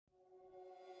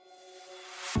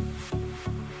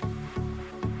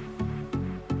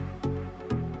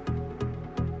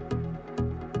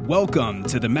Welcome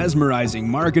to the Mesmerizing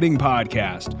Marketing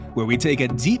Podcast, where we take a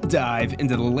deep dive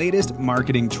into the latest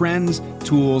marketing trends,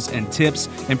 tools, and tips,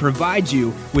 and provide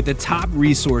you with the top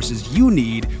resources you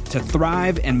need to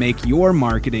thrive and make your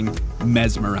marketing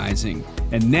mesmerizing.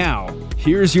 And now,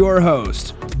 here's your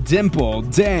host, Dimple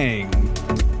Dang.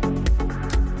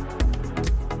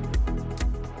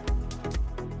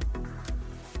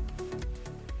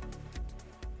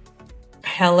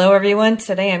 Hello, everyone.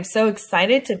 Today, I'm so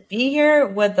excited to be here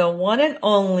with the one and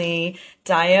only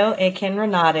Dayo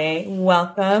Akinrinade.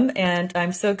 Welcome, and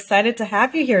I'm so excited to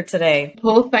have you here today.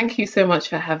 Well, thank you so much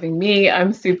for having me.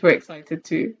 I'm super excited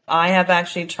too. I have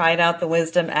actually tried out the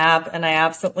Wisdom app, and I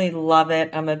absolutely love it.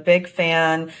 I'm a big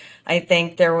fan. I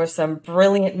think there were some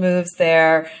brilliant moves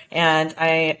there, and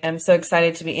I am so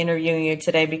excited to be interviewing you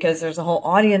today because there's a whole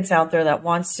audience out there that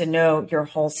wants to know your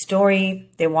whole story.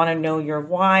 They want to know your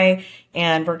why,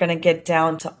 and we're going to get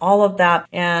down to all of that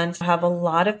and have a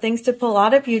lot of things to pull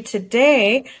out of you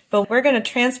today, but we're going to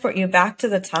transport you back to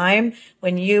the time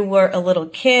when you were a little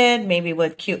kid, maybe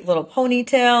with cute little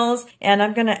ponytails, and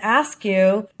I'm going to ask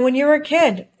you, when you were a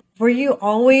kid, were you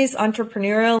always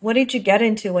entrepreneurial? What did you get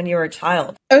into when you were a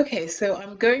child? Okay, so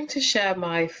I'm going to share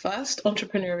my first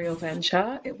entrepreneurial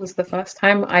venture. It was the first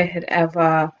time I had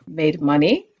ever made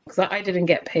money because I didn't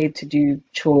get paid to do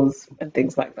chores and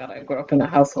things like that. I grew up in a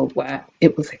household where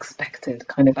it was expected,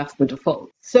 kind of as the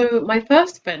default. So my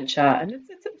first venture, and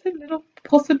it's a little,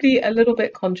 possibly a little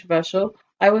bit controversial.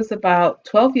 I was about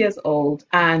 12 years old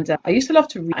and I used to love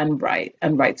to read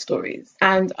and write stories.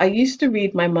 And I used to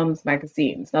read my mum's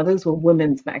magazines. Now, those were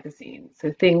women's magazines.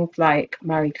 So things like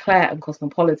Marie Claire and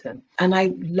Cosmopolitan. And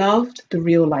I loved the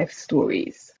real life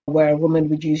stories where a woman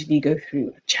would usually go through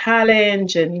a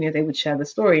challenge and, they would share the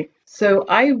story. So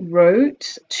I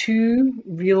wrote 2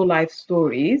 real life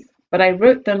stories, but I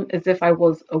wrote them as if I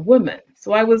was a woman.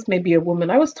 So I was maybe a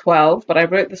woman. I was 12, but I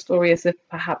wrote the story as if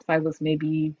perhaps I was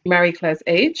maybe Marie Claire's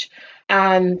age.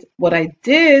 And what I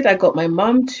did, I got my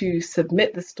mum to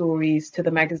submit the stories to the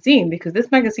magazine because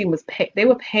this magazine they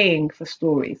were paying for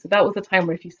stories. So that was the time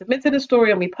where if you submitted a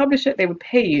story and we published it, they would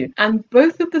pay you. And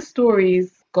both of the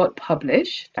stories got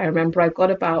published. I remember I got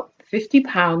about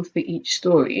 £50 for each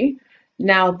story.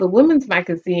 Now, the women's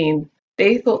magazine,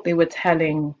 they thought they were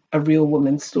telling a real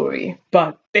woman's story,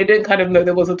 but they didn't kind of know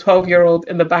there was a 12-year-old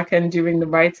in the back end doing the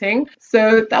writing.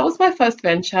 So that was my first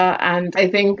venture, and I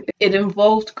think it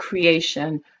involved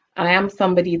creation. I am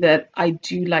somebody that I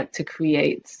do like to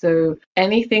create. So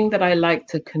anything that I like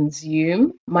to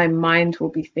consume, my mind will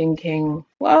be thinking,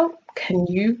 well, can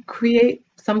you create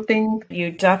something?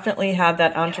 You definitely have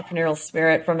that entrepreneurial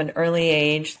spirit from an early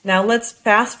age. Now let's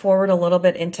fast forward a little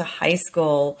bit into high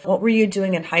school. What were you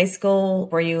doing in high school?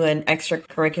 Were you in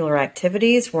extracurricular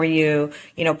activities? Were you,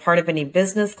 part of any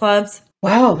business clubs?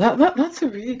 Wow, that's a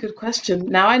really good question.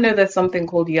 Now I know there's something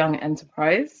called Young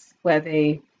Enterprise where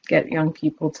they get young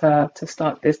people to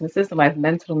start businesses, and I've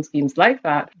mentored on schemes like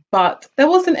that. But there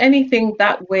wasn't anything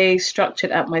that way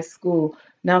structured at my school.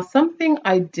 Now, something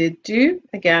I did do,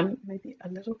 again, maybe a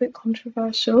little bit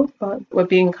controversial, but we're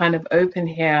being kind of open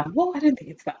here. Well, I don't think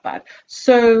it's that bad.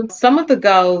 So some of the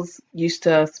girls used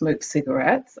to smoke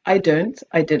cigarettes. I didn't.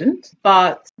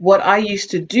 But what I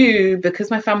used to do, because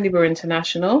my family were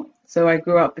international, so I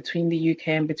grew up between the UK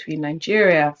and between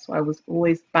Nigeria, so I was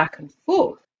always back and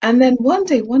forth. And then one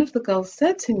day, one of the girls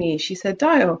said to me, she said,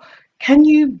 Dayo, can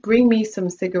you bring me some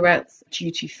cigarettes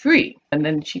duty free? And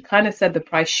then she kind of said the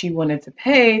price she wanted to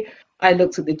pay. I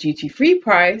looked at the duty free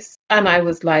price and I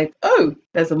was like, oh,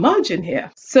 there's a margin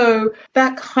here. So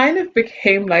that kind of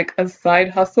became like a side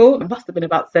hustle. I must have been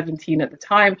about 17 at the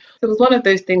time. So it was one of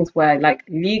those things where like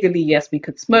legally, yes, we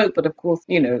could smoke, but of course,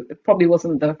 it probably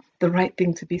wasn't the right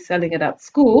thing to be selling it at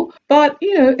school. But,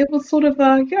 it was sort of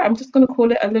I'm just going to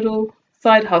call it a little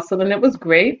side hustle. And it was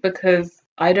great because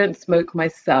I don't smoke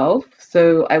myself,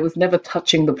 so I was never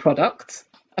touching the product.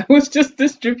 I was just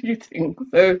distributing.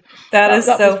 So that is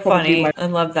so funny. I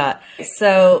love that.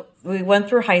 So we went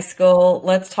through high school.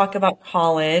 Let's talk about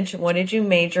college. What did you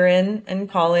major in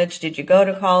college? Did you go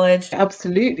to college?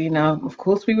 Absolutely. Now, of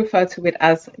course, we refer to it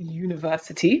as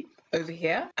university over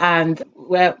here, and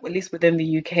at least within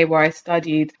the UK where I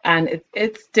studied, and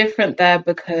it's different there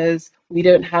because we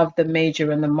don't have the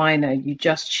major and the minor. You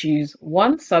just choose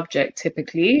one subject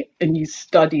typically and you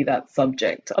study that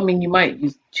subject. I mean, you might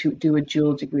do a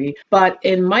dual degree, but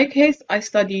in my case, I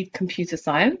studied computer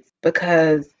science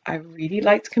because I really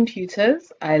liked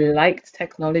computers. I liked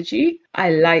technology.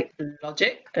 I liked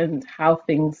logic and how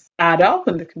things add up,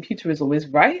 and the computer is always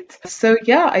right. So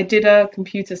yeah, I did a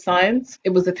computer science. It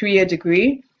was a 3-year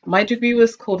degree. My degree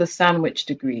was called a sandwich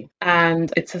degree,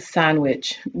 and it's a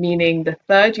sandwich, meaning the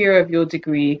third year of your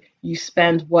degree you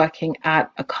spend working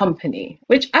at a company,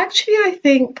 which actually I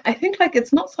think like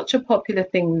it's not such a popular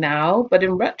thing now, but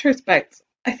in retrospect,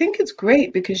 I think it's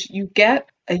great because you get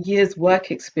a year's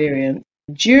work experience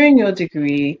during your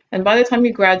degree, and by the time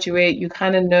you graduate, you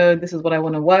kind of know this is what I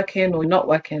want to work in or not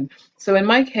work in. So in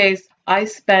my case, I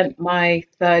spent my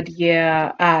third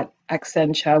year at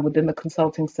Accenture within the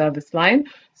consulting service line.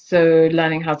 So,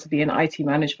 learning how to be an IT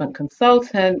management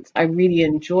consultant, I really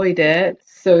enjoyed it.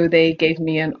 So, they gave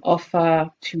me an offer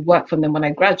to work for them when I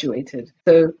graduated.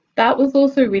 So, that was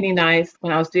also really nice.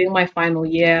 When I was doing my final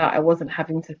year, I wasn't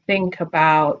having to think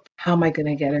about how am I going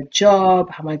to get a job?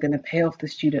 How am I going to pay off the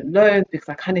student loans? Because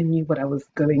I kind of knew what I was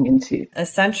going into.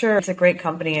 Accenture is a great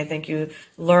company. I think you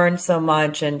learn so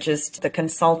much, and just the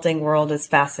consulting world is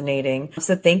fascinating.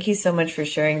 So thank you so much for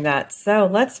sharing that. So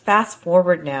let's fast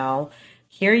forward now.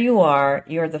 Here you are.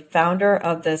 You're the founder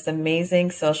of this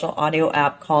amazing social audio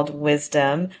app called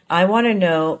Wisdom. I want to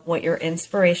know what your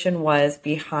inspiration was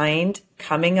behind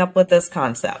coming up with this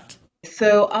concept.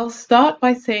 So I'll start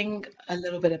by saying a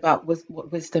little bit about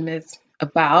what Wisdom is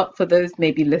about for those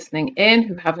maybe listening in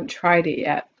who haven't tried it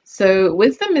yet. So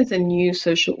Wisdom is a new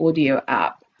social audio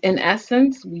app. In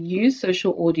essence, we use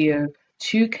social audio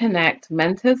to connect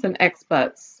mentors and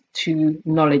experts to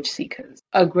knowledge seekers.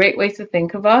 A great way to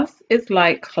think of us is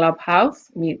like Clubhouse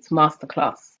meets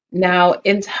Masterclass. Now,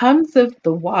 in terms of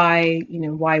the why,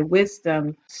 why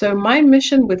Wisdom? So my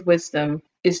mission with Wisdom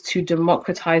is to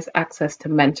democratize access to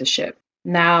mentorship.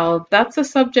 Now, that's a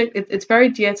subject, it's very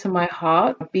dear to my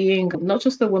heart, being not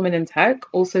just a woman in tech,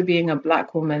 also being a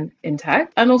Black woman in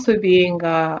tech, and also being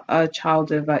a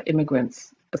child of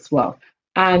immigrants as well.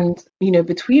 And,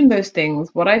 between those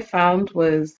things, what I found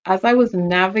was as I was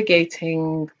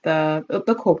navigating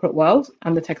the corporate world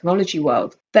and the technology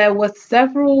world, there were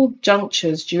several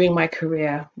junctures during my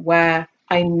career where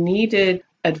I needed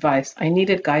advice, I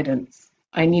needed guidance,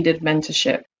 I needed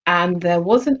mentorship. And there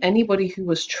wasn't anybody who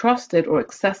was trusted or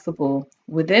accessible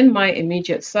within my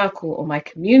immediate circle or my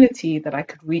community that I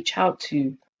could reach out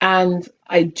to. And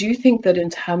I do think that in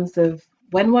terms of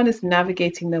when one is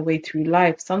navigating their way through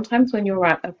life, sometimes when you're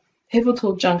at a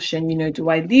pivotal junction, do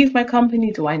I leave my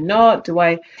company? Do I not? Do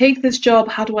I take this job?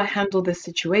 How do I handle this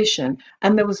situation?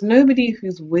 And there was nobody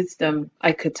whose wisdom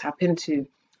I could tap into.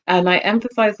 And I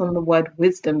emphasize on the word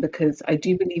wisdom because I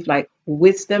do believe like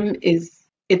wisdom is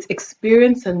it's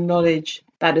experience and knowledge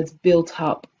that is built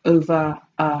up over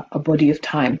a body of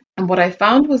time. And what I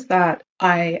found was that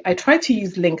I tried to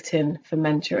use LinkedIn for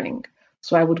mentoring.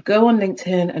 So I would go on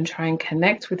LinkedIn and try and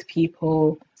connect with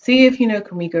people, see if,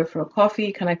 can we go for a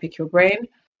coffee? Can I pick your brain?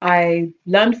 I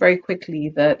learned very quickly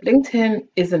that LinkedIn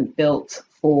isn't built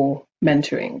for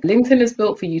mentoring. LinkedIn is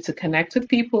built for you to connect with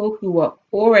people who are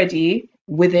already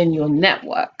within your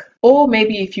network. Or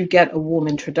maybe if you get a warm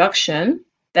introduction,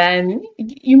 then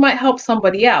you might help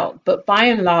somebody out. But by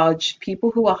and large,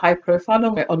 people who are high profile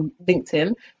on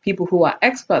LinkedIn, people who are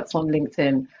experts on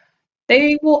LinkedIn,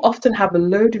 they will often have a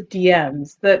load of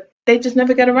DMs that they just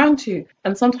never get around to.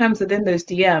 And sometimes within those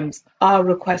DMs are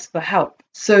requests for help.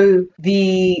 So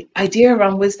the idea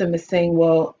around Wisdom is saying,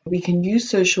 well, we can use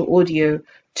social audio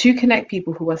to connect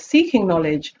people who are seeking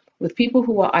knowledge with people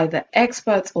who are either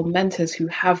experts or mentors who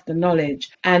have the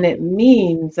knowledge. And it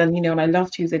means, and I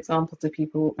love to use examples of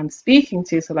people I'm speaking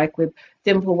to. So like with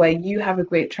Dimple, where you have a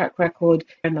great track record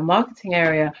in the marketing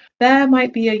area, there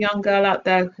might be a young girl out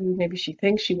there who maybe she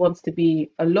thinks she wants to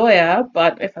be a lawyer,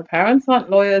 but if her parents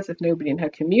aren't lawyers, if nobody in her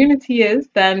community is,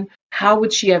 then how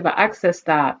would she ever access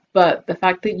that? But the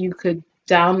fact that you could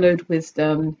download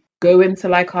Wisdom, go into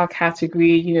like our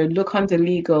category, look under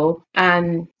legal,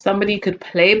 and somebody could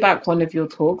play back one of your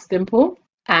talks, Dimple,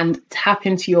 and tap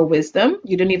into your wisdom.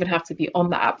 You don't even have to be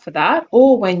on the app for that.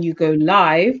 Or when you go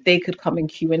live, they could come and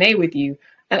Q&A with you.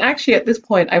 And actually, at this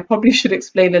point, I probably should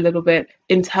explain a little bit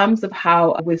in terms of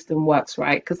how Wisdom works,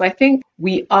 right? Because I think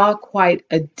we are quite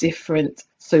a different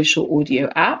social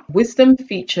audio app. Wisdom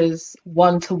features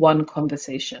one-to-one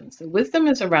conversations. So Wisdom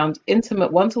is around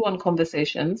intimate one-to-one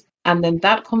conversations, and then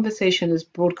that conversation is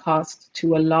broadcast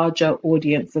to a larger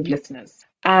audience of listeners.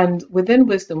 And within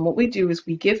Wisdom, what we do is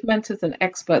we give mentors and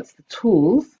experts the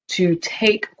tools to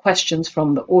take questions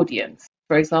from the audience.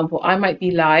 For example, I might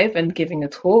be live and giving a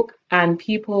talk, and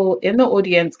people in the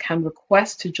audience can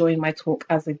request to join my talk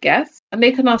as a guest, and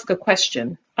they can ask a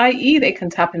question. i.e. they can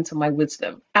tap into my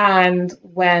wisdom. And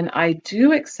when I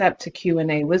do accept a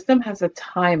Q&A, wisdom has a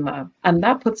timer, and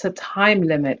that puts a time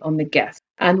limit on the guest.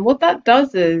 And what that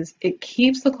does is it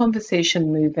keeps the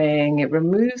conversation moving. It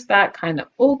removes that kind of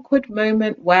awkward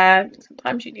moment where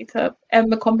sometimes you need to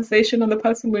end the conversation and the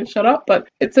person won't shut up, but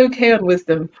it's okay on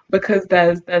wisdom because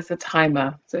there's a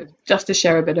timer. So just to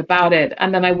share a bit about it.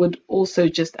 And then I would also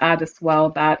just add as well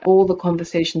that all the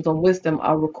conversations on wisdom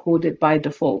are recorded by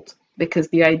default, because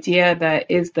the idea there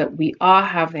is that we are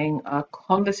having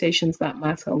conversations that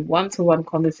matter, one-to-one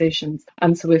conversations.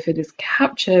 And so if it is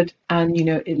captured and,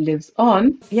 it lives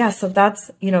on. Yeah, so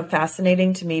that's,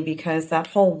 fascinating to me because that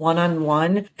whole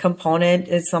one-on-one component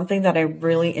is something that I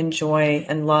really enjoy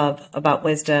and love about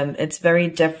Wisdom. It's very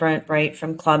different, right,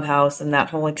 from Clubhouse and that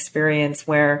whole experience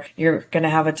where you're going to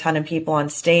have a ton of people on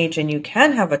stage, and you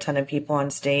can have a ton of people on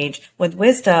stage. With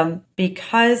Wisdom,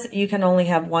 because you can only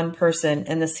have one person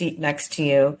in the seat next to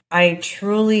you, I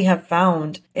truly have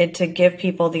found it to give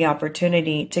people the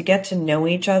opportunity to get to know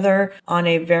each other on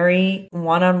a very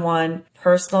one-on-one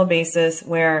personal basis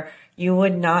where you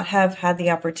would not have had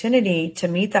the opportunity to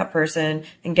meet that person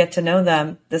and get to know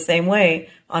them the same way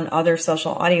on other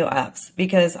social audio apps.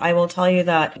 Because I will tell you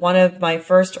that one of my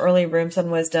first early rooms on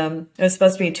Wisdom, it was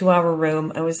supposed to be a 2-hour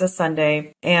room. It was a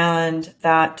Sunday, and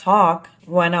that talk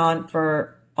went on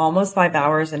for almost 5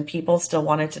 hours and people still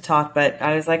wanted to talk, but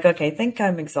I was like, okay, I think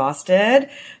I'm exhausted.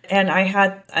 And I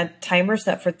had a timer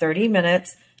set for 30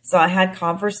 minutes. So I had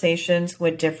conversations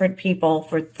with different people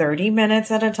for 30 minutes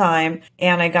at a time,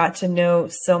 and I got to know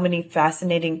so many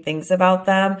fascinating things about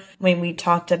them. We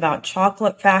talked about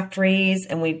chocolate factories,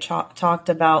 and we talked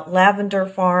about lavender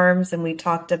farms, and we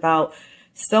talked about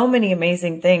so many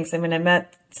amazing things. I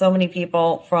met so many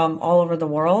people from all over the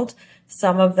world.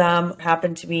 Some of them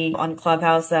happened to be on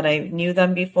Clubhouse that I knew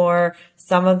them before.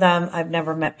 Some of them I've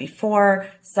never met before.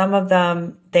 Some of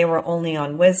them, they were only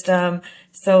on Wisdom.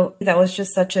 So that was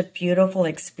just such a beautiful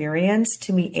experience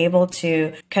to be able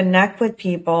to connect with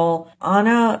people on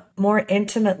a more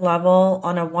intimate level,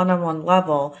 on a one-on-one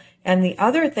level. And the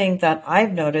other thing that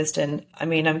I've noticed, and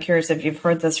I'm curious if you've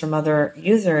heard this from other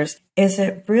users, is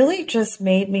it really just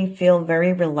made me feel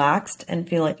very relaxed and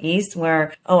feel at ease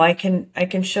where, I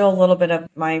can show a little bit of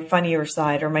my funnier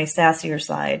side or my sassier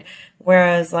side.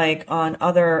 Whereas like on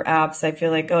other apps, I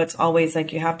feel like, it's always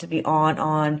like you have to be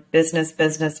on business,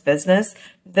 business, business.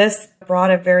 This brought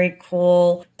a very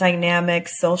cool, dynamic,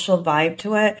 social vibe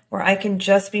to it where I can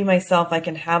just be myself. I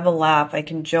can have a laugh. I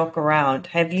can joke around.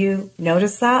 Have you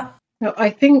noticed that? No,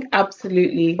 I think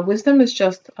absolutely. Wisdom is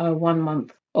just 1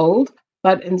 month old.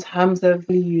 But in terms of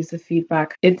the user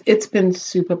feedback, it's been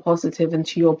super positive. And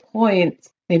to your point,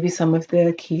 maybe some of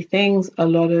the key things, a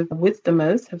lot of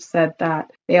Wisdomers have said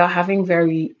that they are having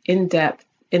very in-depth,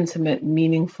 intimate,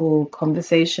 meaningful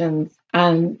conversations.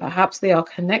 And perhaps they are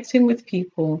connecting with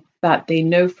people that they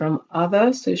know from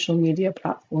other social media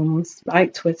platforms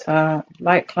like Twitter,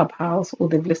 like Clubhouse, or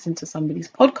they've listened to somebody's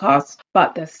podcast.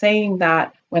 But they're saying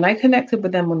that when I connected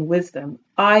with them on Wisdom,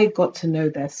 I got to know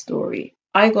their story.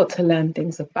 I got to learn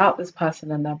things about this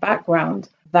person and their background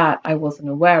that I wasn't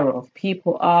aware of.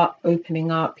 People are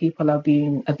opening up, people are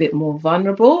being a bit more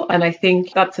vulnerable. And I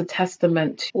think that's a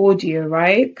testament to audio,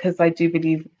 right? Because I do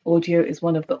believe audio is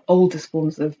one of the oldest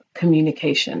forms of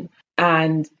communication,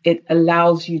 and it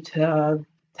allows you to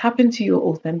tap into your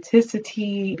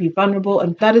authenticity, be vulnerable.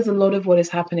 And that is a lot of what is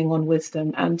happening on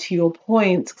Wisdom. And to your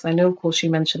point, because I know, of course,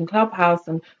 you mentioned Clubhouse,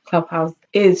 and Clubhouse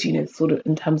is, sort of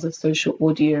in terms of social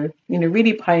audio,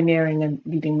 really pioneering and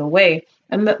leading the way.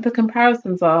 And the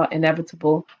comparisons are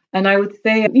inevitable. And I would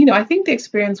say, I think the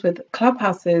experience with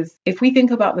Clubhouse is, if we think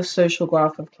about the social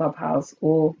graph of Clubhouse,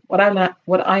 or what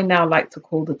I now like to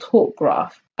call the talk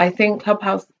graph, I think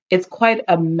Clubhouse, it's quite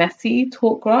a messy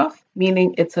talk graph,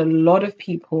 meaning it's a lot of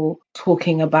people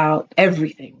talking about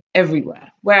everything,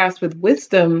 everywhere. Whereas with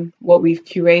Wisdom, what we've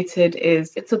curated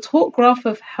is, it's a talk graph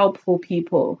of helpful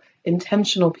people,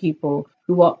 intentional people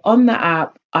who are on the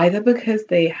app either because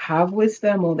they have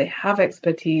wisdom or they have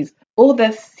expertise, or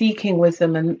they're seeking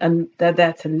wisdom and they're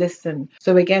there to listen.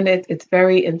 So again, it's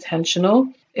very intentional.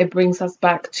 It brings us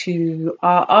back to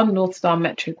our North Star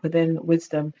metric within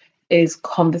Wisdom is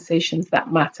conversations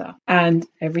that matter. And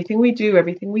everything we do,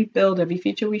 everything we build, every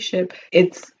feature we ship,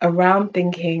 it's around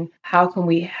thinking, how can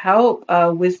we help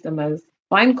Wisdomers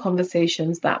find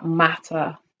conversations that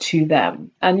matter to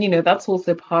them? And, that's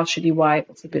also partially why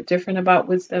it's a bit different about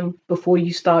Wisdom. Before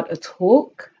you start a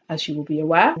talk, as you will be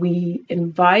aware, we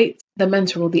invite the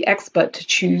mentor or the expert to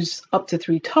choose up to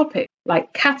 3 topics,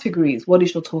 like categories. What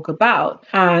is your talk about?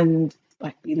 And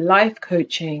like be life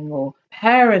coaching or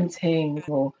parenting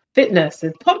or fitness,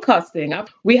 it's podcasting.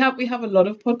 We have a lot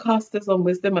of podcasters on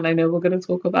Wisdom, and I know we're going to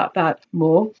talk about that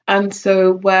more. And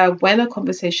so when a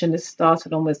conversation is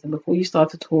started on Wisdom, before you start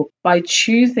to talk, by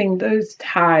choosing those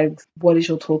tags, what is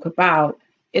your talk about?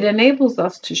 It enables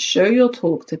us to show your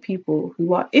talk to people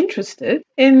who are interested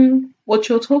in what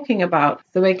you're talking about.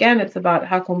 So again, it's about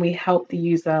how can we help the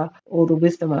user or the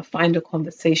wisdomer find a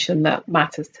conversation that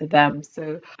matters to them.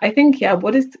 So I think,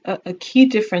 what is a key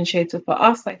differentiator for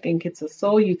us? I think it's a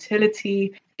sole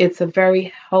utility. It's a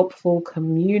very helpful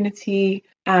community.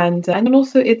 And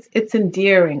also it's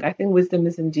endearing. I think Wisdom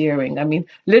is endearing. I mean,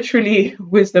 literally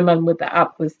Wisdom and with the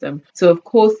app Wisdom. So of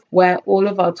course, where all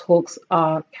of our talks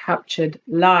are captured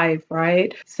live,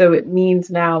 right? So it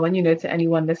means now, and to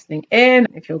anyone listening in,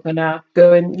 if you're gonna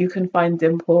go and you can find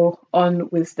Dimple on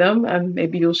Wisdom, and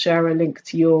maybe you'll share a link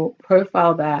to your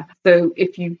profile there. So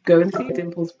if you go and see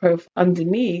Dimple's profile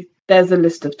underneath, there's a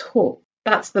list of talks.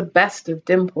 That's the best of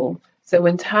Dimple. So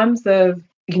in terms of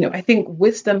I think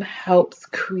Wisdom helps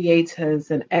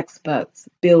creators and experts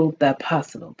build their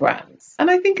personal brands. And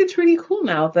I think it's really cool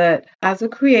now that as a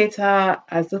creator,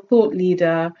 as a thought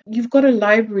leader, you've got a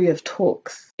library of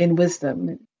talks in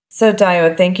Wisdom. So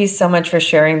Dio, thank you so much for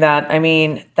sharing that. I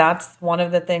mean, that's one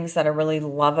of the things that I really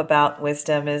love about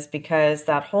Wisdom is because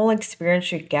that whole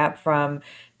experience you get from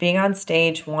being on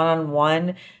stage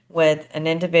one-on-one with an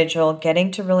individual,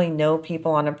 getting to really know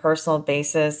people on a personal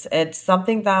basis. It's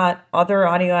something that other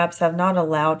audio apps have not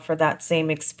allowed for that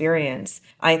same experience.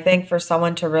 I think for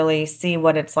someone to really see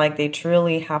what it's like, they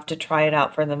truly have to try it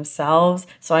out for themselves.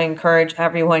 So I encourage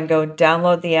everyone, go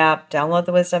download the app, download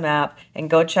the Wisdom app, and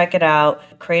go check it out,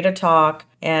 create a talk,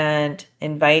 and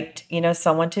invite,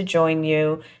 someone to join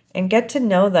you and get to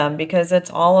know them, because it's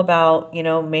all about,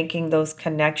 making those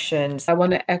connections. I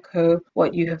want to echo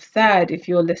what you have said. If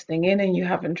you're listening in and you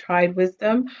haven't tried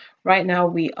Wisdom, right now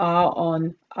we are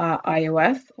on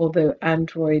iOS, although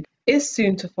Android is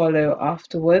soon to follow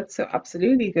afterwards. So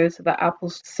absolutely go to the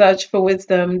Apple, search for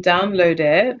Wisdom, download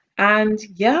it. And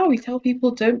we tell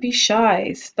people, don't be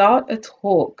shy. Start a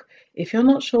talk. If you're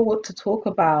not sure what to talk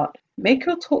about, make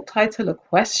your talk title a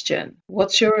question.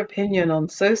 What's your opinion on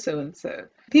so-and-so?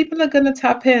 People are going to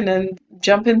tap in and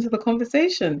jump into the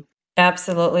conversation.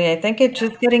 Absolutely. I think it's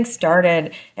just getting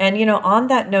started. And, on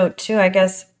that note too, I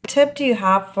guess, tip do you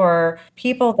have for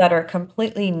people that are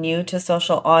completely new to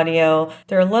social audio?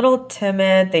 They're a little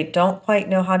timid. They don't quite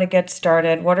know how to get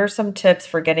started. What are some tips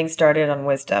for getting started on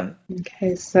Wisdom?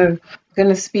 Okay, so I'm going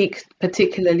to speak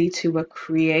particularly to a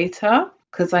creator,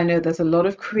 because I know there's a lot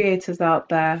of creators out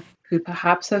there who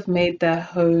perhaps have made their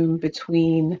home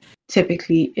between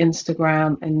typically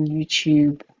Instagram and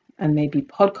YouTube and maybe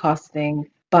podcasting,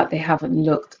 but they haven't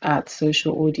looked at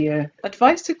social audio.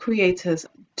 Advice to creators,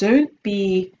 don't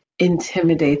be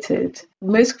intimidated.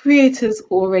 Most creators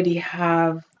already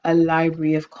have a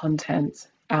library of content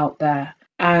out there,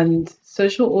 and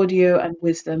social audio and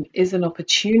Wisdom is an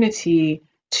opportunity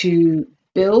to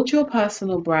build your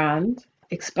personal brand,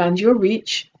 expand your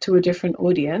reach to a different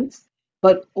audience,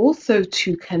 but also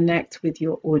to connect with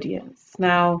your audience.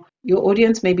 Now, your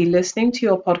audience may be listening to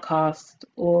your podcast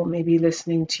or maybe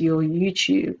listening to your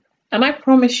YouTube. And I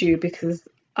promise you, because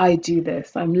I do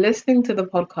this, I'm listening to the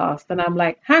podcast and I'm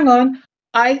like, hang on,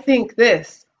 I think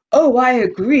this. Oh, I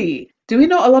agree. Do we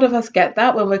not, a lot of us get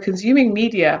that when we're consuming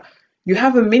media? You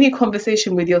have a mini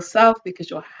conversation with yourself because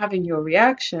you're having your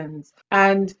reactions,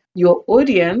 and your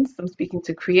audience, I'm speaking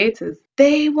to creators,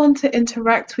 they want to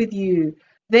interact with you.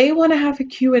 They want to have a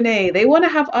Q&A. They want to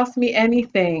have Ask Me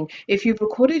Anything. If you've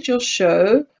recorded your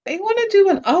show, they want to do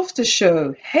an after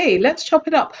show. Hey, let's chop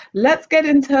it up. Let's get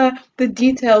into the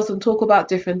details and talk about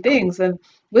different things. And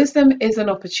Wisdom is an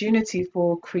opportunity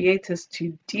for creators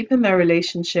to deepen their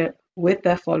relationship with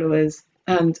their followers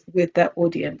and with their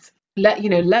audience.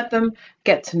 Let them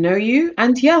get to know you.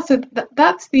 And so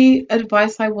that's the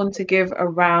advice I want to give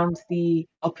around the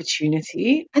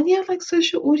opportunity. And like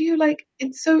social audio, like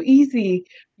it's so easy.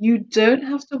 You don't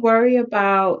have to worry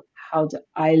about how do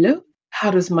I look?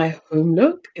 How does my home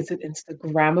look? Is it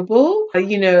Instagrammable?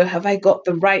 Have I got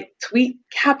the right tweet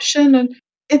caption? And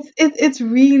it's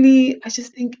really, I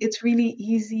just think it's really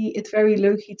easy. It's very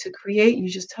low key to create. You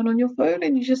just turn on your phone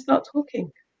and you just start talking.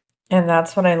 And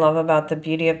that's what I love about the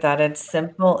beauty of that. It's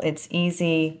simple, it's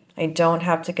easy. I don't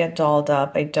have to get dolled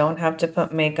up. I don't have to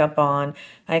put makeup on.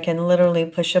 I can literally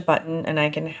push a button and I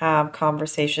can have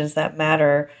conversations that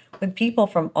matter with people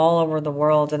from all over the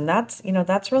world. And that's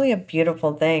really a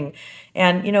beautiful thing.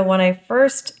 And, when I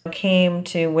first came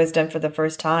to Wisdom for the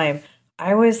first time,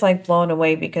 I was like blown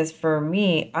away because for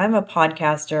me, I'm a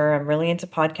podcaster. I'm really into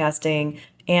podcasting.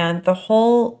 And the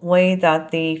whole way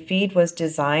that the feed was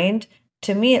designed,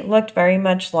 to me, it looked very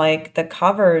much like the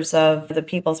covers of the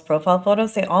people's profile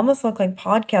photos. They almost look like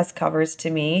podcast covers to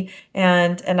me.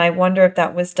 And I wonder if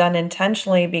that was done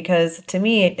intentionally, because to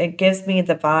me, it gives me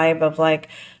the vibe of like,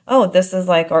 oh, this is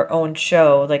like our own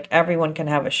show. Like everyone can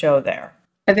have a show there.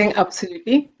 I think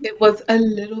absolutely. It was a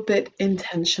little bit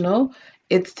intentional.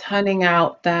 It's turning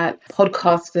out that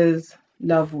podcasters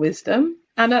love wisdom,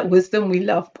 and at Wisdom, we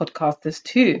love podcasters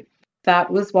too. That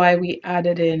was why we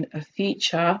added in a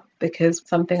feature, because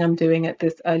something I'm doing at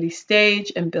this early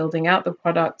stage and building out the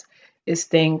product is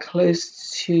staying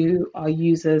close to our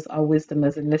users, our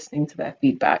wisdomers, and listening to their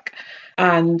feedback.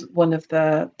 And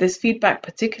this feedback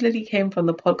particularly came from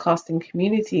the podcasting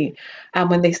community. And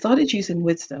when they started using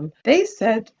Wisdom, they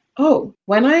said, oh,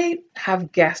 when I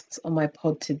have guests on my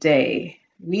pod today,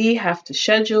 we have to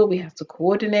schedule, we have to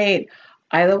coordinate.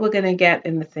 Either we're going to get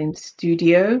in the same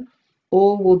studio,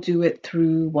 or we'll do it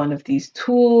through one of these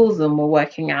tools, and we're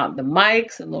working out the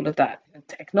mics and all of that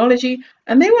technology.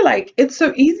 And they were like, it's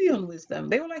so easy on Wisdom.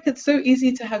 They were like, it's so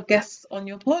easy to have guests on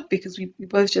your pod because we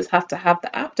both just have to have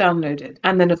the app downloaded.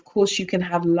 And then, of course, you can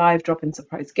have live drop-in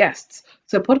surprise guests.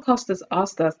 So podcasters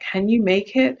asked us, can you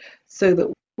make it so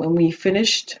that when we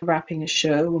finished wrapping a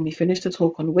show, when we finished the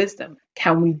talk on Wisdom,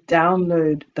 can we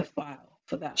download the file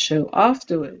for that show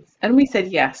afterwards? And we said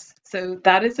yes. So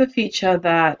that is a feature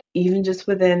that even just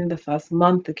within the first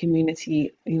month, the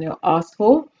community, asked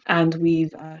for, and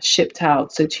we've shipped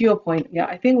out. So to your point, yeah,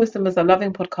 I think Wisdomers are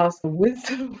loving podcasts.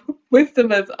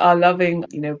 Wisdomers are loving,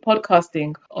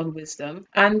 podcasting on Wisdom.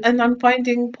 And I'm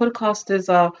finding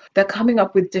podcasters they're coming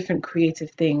up with different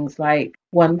creative things. Like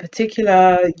one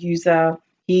particular user,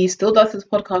 he still does his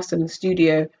podcast in the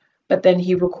studio, but then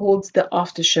he records the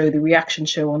after show, the reaction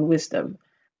show on Wisdom.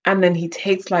 And then he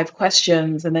takes live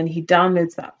questions, and then he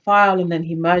downloads that file, and then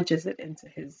he merges it into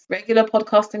his regular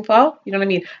podcasting file. You know what I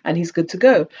mean? And he's good to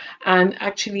go. And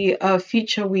actually, a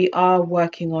feature we are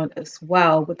working on as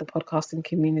well with the podcasting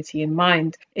community in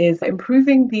mind is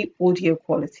improving the audio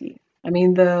quality. I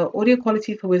mean, the audio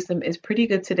quality for Wisdom is pretty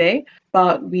good today,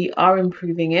 but we are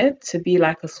improving it to be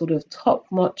like a sort of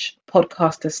top-notch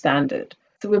podcaster standard.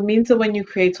 So it means that when you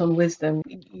create on Wisdom,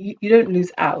 you don't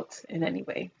lose out in any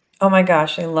way. Oh my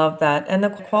gosh, I love that. And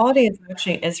the quality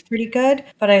is pretty good,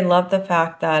 but I love the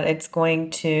fact that it's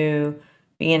going to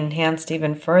be enhanced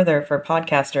even further for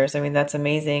podcasters. I mean, that's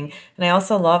amazing. And I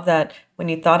also love that when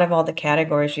you thought of all the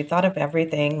categories, you thought of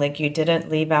everything. Like you didn't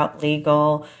leave out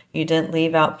legal, you didn't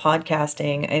leave out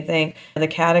podcasting. I think the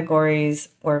categories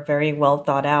were very well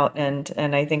thought out, and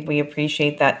I think we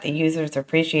appreciate that. The users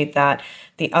appreciate that.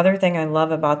 The other thing I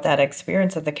love about that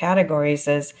experience of the categories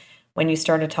is when you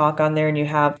start a talk on there and you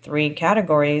have 3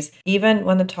 categories, even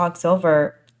when the talk's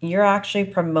over, you're actually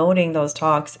promoting those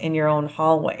talks in your own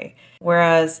hallway.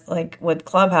 Whereas like with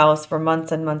Clubhouse for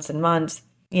months and months and months,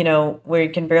 where you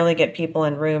can barely get people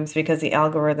in rooms because the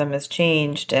algorithm has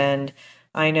changed. And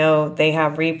I know they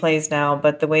have replays now,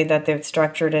 but the way that they've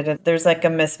structured it, there's like a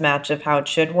mismatch of how it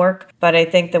should work. But I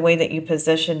think the way that you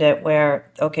positioned it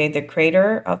where, okay, the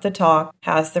creator of the talk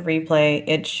has the replay,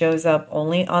 it shows up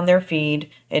only on their feed.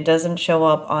 It doesn't show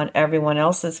up on everyone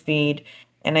else's feed.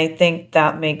 And I think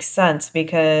that makes sense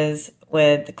because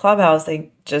with the Clubhouse,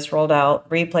 they just rolled out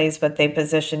replays, but they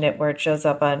positioned it where it shows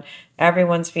up on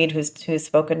everyone's feed who's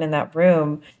spoken in that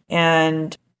room.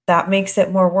 And that makes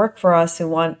it more work for us who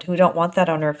don't want that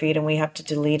on our feed, and we have to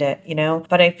delete it,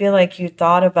 But I feel like you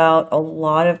thought about a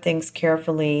lot of things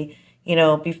carefully,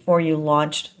 before you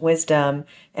launched Wisdom.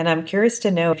 And I'm curious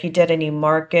to know if you did any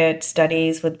market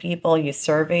studies with people, you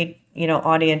surveyed,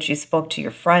 audience, you spoke to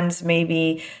your friends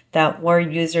maybe that were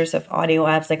users of audio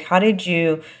apps. Like, how did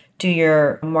you do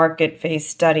your market phase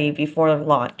study before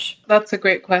launch? That's a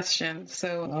great question.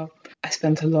 So I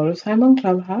spent a lot of time on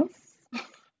Clubhouse.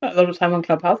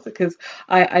 Because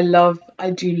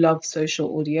I do love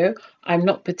social audio. I'm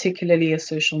not particularly a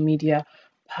social media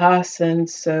person,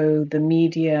 so the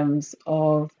mediums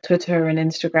of Twitter and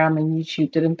Instagram and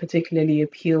YouTube didn't particularly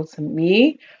appeal to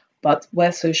me. But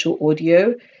where social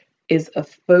audio is a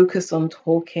focus on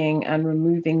talking and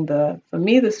removing for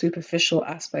me, the superficial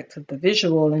aspect of the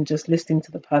visual and just listening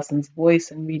to the person's voice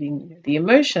and reading the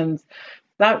emotions,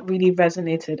 that really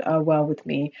resonated well with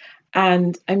me.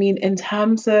 And I mean, in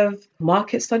terms of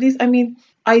market studies,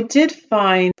 I did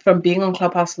find from being on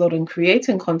Clubhouse a lot and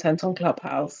creating content on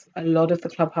Clubhouse, a lot of the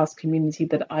Clubhouse community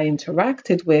that I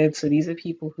interacted with. So these are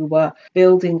people who were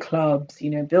building clubs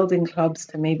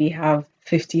to maybe have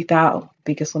 50,000,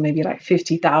 or maybe like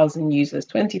 50,000 users,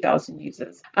 20,000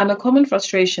 users. And a common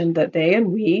frustration that they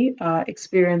and we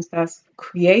experienced as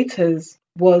creators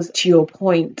was, to your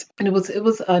point, and it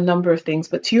was a number of things,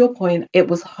 but to your point, it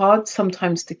was hard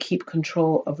sometimes to keep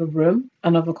control of a room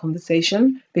and of a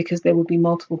conversation because there would be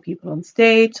multiple people on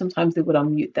stage. Sometimes they would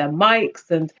unmute their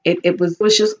mics, and it was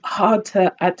just hard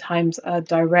to at times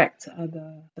direct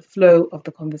the flow of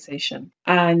the conversation.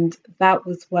 And that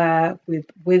was where with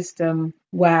wisdom,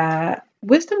 where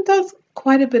wisdom does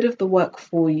quite a bit of the work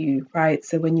for you, right?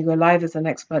 So when you go live as an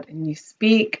expert and you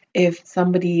speak, if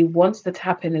somebody wants to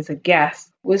tap in as a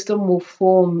guest, wisdom will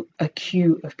form a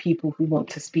queue of people who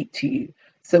want to speak to you.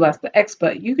 So as the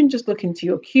expert, you can just look into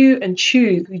your queue and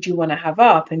choose who do you want to have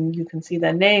up, and you can see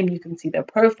their name, you can see their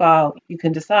profile, you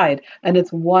can decide. And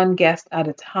it's one guest at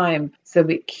a time, so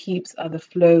it keeps the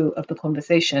flow of the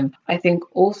conversation. I think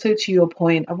also to your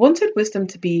point, I wanted wisdom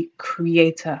to be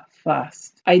creator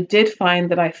first. I did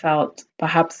find that I felt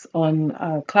perhaps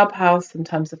on Clubhouse in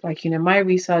terms of my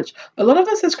research, a lot of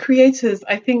us as creators,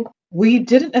 I think we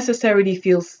didn't necessarily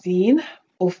feel seen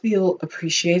or feel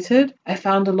appreciated. I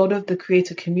found a lot of the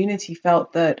creator community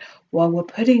felt that while we're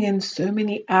putting in so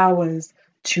many hours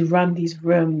to run these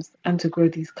rooms and to grow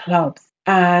these clubs,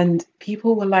 and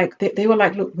people were like, they were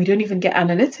like, look, we don't even get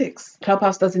analytics.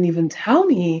 Clubhouse doesn't even tell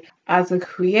me as a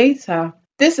creator,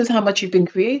 this is how much you've been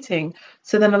creating.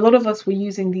 So then a lot of us were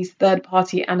using these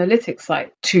third-party analytics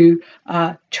sites to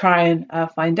try and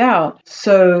find out.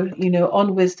 So,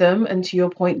 on Wisdom, and to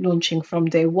your point, launching from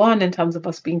day one in terms of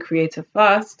us being creative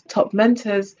first, Top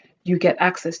Mentors, you get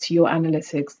access to your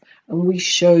analytics, and we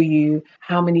show you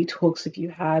how many talks have you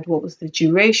had, what was the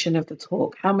duration of the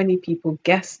talk, how many people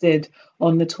guested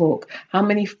on the talk, how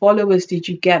many followers did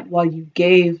you get while you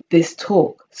gave this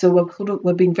talk. So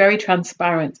we're being very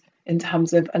transparent in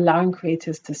terms of allowing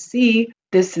creators to see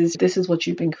this is what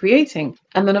you've been creating.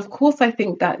 And then of course I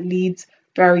think that leads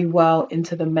very well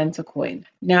into the Mentor Coin.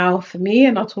 Now for me,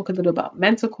 and I'll talk a little about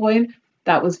Mentor Coin,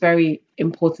 that was very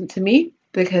important to me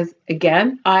because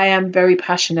again, I am very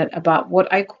passionate about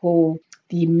what I call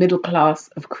the middle class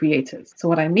of creators. So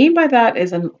what I mean by that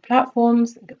is on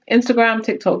platforms, Instagram,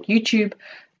 TikTok, YouTube,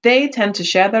 they tend to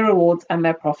share their rewards and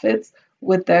their profits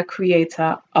with their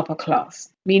creator upper class.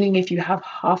 Meaning if you have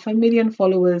 500,000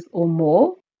 followers or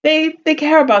more, they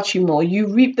care about you more. You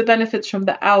reap the benefits from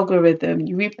the algorithm.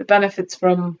 You reap the benefits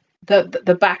from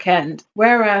the back end.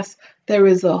 Whereas there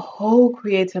is a whole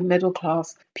creator middle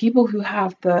class, people who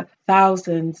have the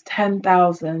thousands,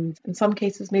 10,000, in some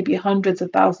cases maybe hundreds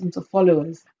of thousands of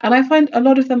followers. And I find a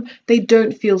lot of them, they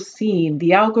don't feel seen.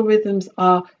 The algorithms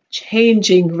are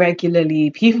changing regularly.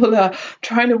 People are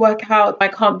trying to work out, I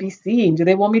can't be seen. Do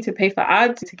they want me to pay for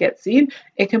ads to get seen?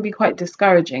 It can be quite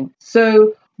discouraging.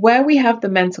 So where we have the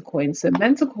Mentor Coin. So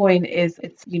Mentor Coin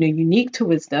it's unique to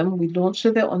Wisdom. We launched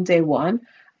with it on day one,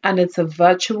 and it's a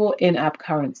virtual in-app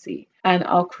currency. And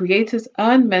our creators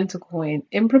earn Mentor Coin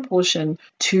in proportion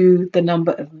to the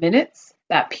number of minutes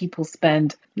that people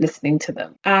spend listening to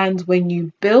them. And when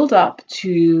you build up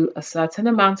to a certain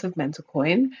amount of Mentor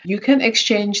Coin, you can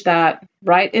exchange that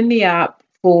right in the app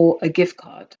for a gift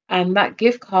card. And that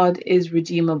gift card is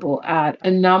redeemable at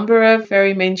a number of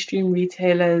very mainstream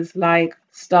retailers like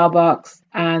Starbucks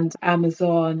and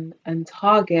Amazon and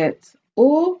Target.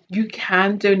 Or you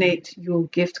can donate your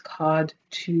gift card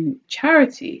to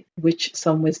charity, which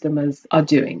some Wisdomers are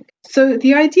doing. So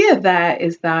the idea there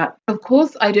is that, of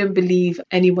course, I don't believe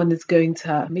anyone is going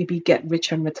to maybe get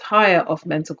rich and retire off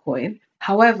Mentor Coin.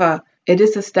 However, it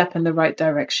is a step in the right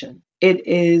direction. It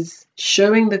is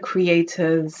showing the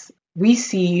creators, we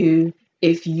see you.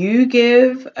 If you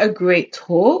give a great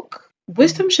talk,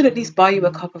 Wisdom should at least buy you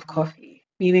a cup of coffee.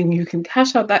 Meaning you can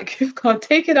cash out that gift card,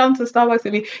 take it down to Starbucks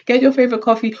and get your favorite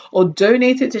coffee, or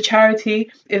donate it to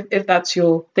charity if that's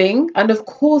your thing. And of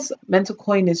course, Mentor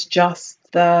Coin is just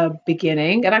the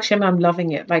beginning. And actually, I'm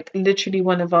loving it. Like literally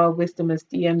one of our Wisdomers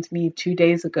DM'd me 2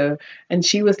 days ago and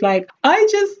she was like, I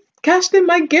just cashed in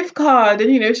my gift card,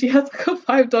 and she has like a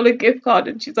 $5 gift card,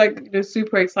 and she's like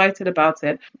super excited about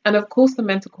it. And of course the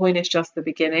Mentor Coin is just the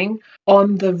beginning.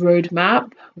 On the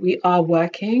roadmap, we are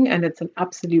working, and it's an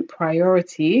absolute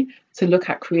priority to look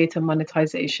at creator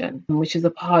monetization, which is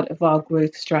a part of our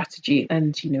growth strategy.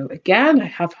 And again, I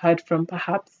have heard from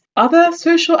perhaps other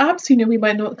social apps, we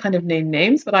might not kind of name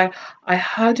names, but I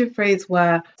heard a phrase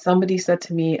where somebody said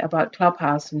to me about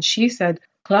Clubhouse, and she said,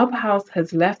 Clubhouse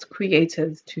has left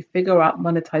creators to figure out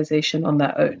monetization on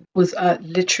their own. It was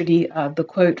literally the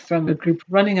quote from a group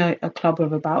running a club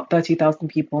of about 30,000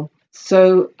 people.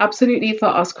 So absolutely for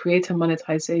us, creator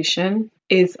monetization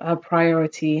is a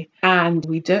priority, and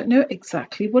we don't know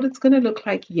exactly what it's going to look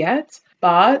like yet.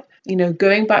 But,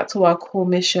 going back to our core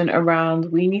mission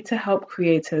around, we need to help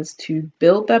creators to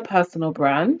build their personal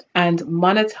brand and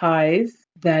monetize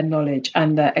their knowledge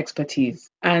and their expertise.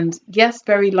 And yes,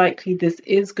 very likely this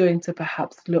is going to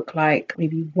perhaps look like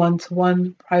maybe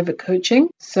one-to-one private coaching.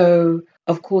 So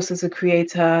of course, as a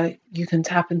creator, you can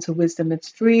tap into Wisdom. It's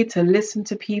free to listen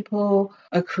to people.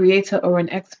 A creator or an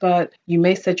expert, you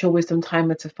may set your Wisdom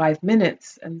timer to 5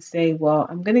 minutes and say, well,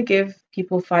 I'm going to give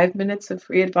people 5 minutes of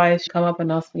free advice. Come up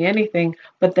and ask me anything.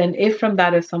 But then if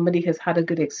somebody has had a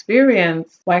good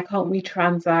experience, why can't we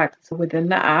transact within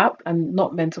the app and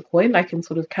not mental coin, like in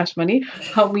sort of cash money?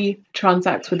 Can't we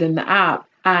transact within the app?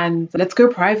 And let's go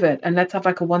private and let's have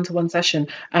like a one-to-one session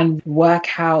and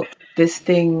work out this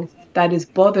thing that is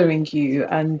bothering you.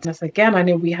 And as again, I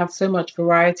know we have so much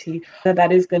variety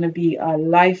that is going to be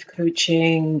life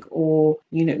coaching or,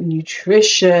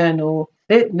 nutrition or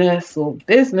fitness or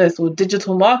business or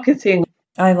digital marketing.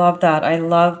 I love that. I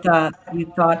love that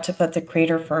you thought to put the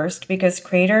creator first, because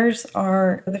creators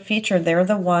are the future. They're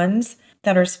the ones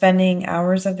that are spending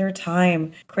hours of their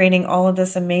time creating all of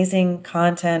this amazing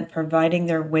content, providing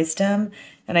their wisdom.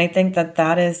 And I think that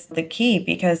that is the key,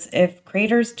 because if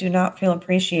creators do not feel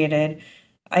appreciated,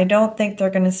 I don't think they're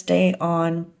going to stay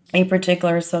on a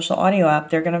particular social audio app.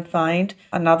 They're going to find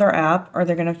another app, or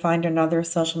they're going to find another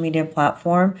social media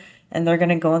platform, and they're going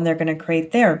to go and they're going to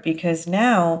create there, because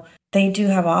now they do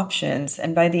have options.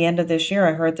 And by the end of this year,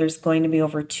 I heard there's going to be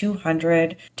over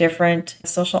 200 different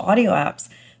social audio apps.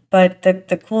 But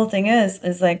the cool thing is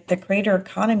like the creator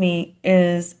economy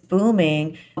is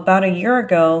booming. About a year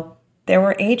ago, there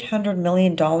were $800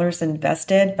 million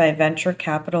invested by venture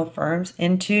capital firms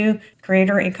into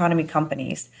creator economy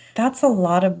companies. That's a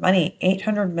lot of money,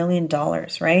 $800 million,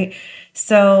 right?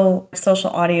 So a social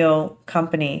audio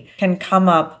company can come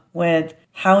up with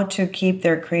how to keep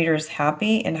their creators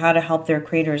happy and how to help their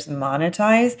creators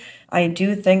monetize. I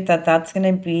do think that that's going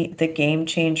to be the game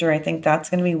changer. I think that's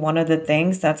going to be one of the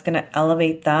things that's going to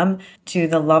elevate them to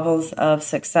the levels of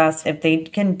success. If they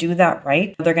can do that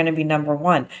right, they're going to be number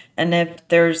one. And if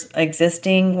there's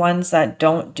existing ones that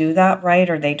don't do that right,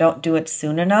 or they don't do it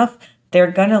soon enough, they're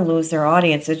going to lose their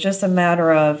audience. It's just a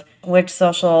matter of which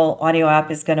social audio app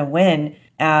is going to win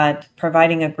at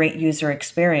providing a great user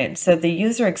experience. So the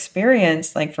user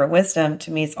experience, like for Wisdom, to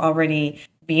me is already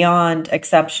beyond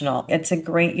exceptional. It's a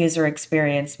great user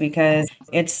experience because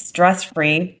it's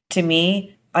stress-free. To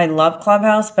me, I love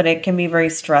Clubhouse, but it can be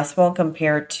very stressful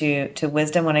compared to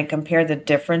Wisdom when I compare the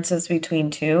differences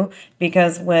between two.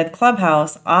 Because with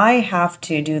Clubhouse, I have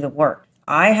to do the work.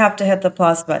 I have to hit the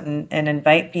plus button and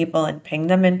invite people and ping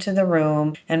them into the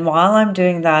room. And while I'm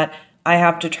doing that, I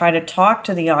have to try to talk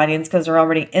to the audience because they're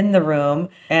already in the room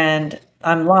and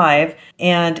I'm live.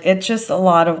 And it's just a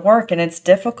lot of work, and it's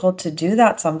difficult to do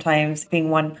that sometimes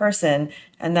being one person.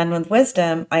 And then with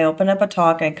Wisdom, I open up a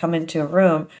talk, I come into a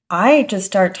room, I just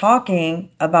start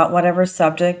talking about whatever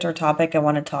subject or topic I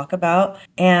want to talk about.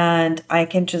 And I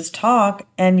can just talk,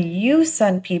 and you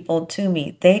send people to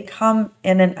me. They come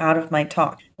in and out of my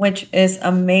talk, which is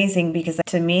amazing because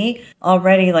to me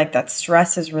already like that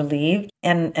stress is relieved,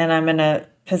 and I'm in a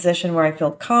position where I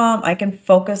feel calm. I can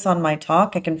focus on my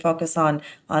talk. I can focus on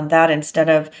that instead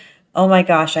of, oh my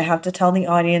gosh, I have to tell the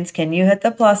audience, can you hit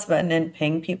the plus button and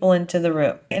ping people into the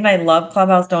room? And I love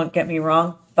Clubhouse, don't get me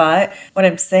wrong. But what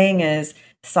I'm saying is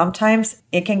sometimes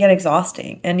it can get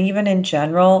exhausting. And even in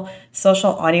general,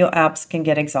 social audio apps can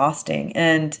get exhausting.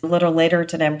 And a little later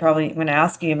today, I'm probably going to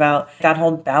ask you about that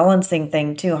whole balancing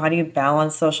thing too. How do you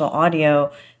balance social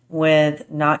audio with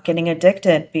not getting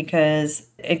addicted? Because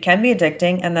it can be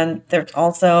addicting. And then there's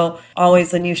also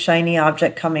always a new shiny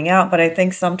object coming out. But I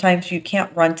think sometimes you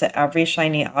can't run to every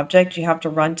shiny object. You have to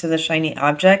run to the shiny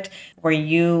object where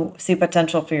you see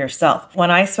potential for yourself. When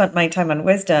I spent my time on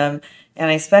Wisdom and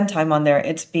I spend time on there,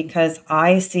 it's because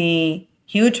I see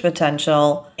huge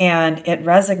potential and it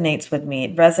resonates with me.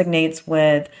 It resonates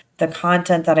with the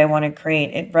content that I want to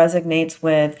create. It resonates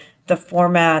with the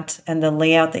format and the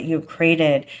layout that you've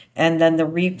created, and then the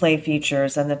replay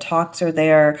features, and the talks are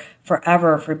there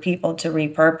forever for people to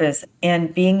repurpose.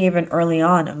 And being even early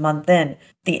on, a month in,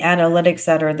 the analytics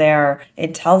that are there,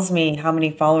 it tells me how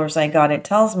many followers I got. It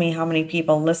tells me how many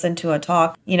people listen to a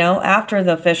talk, after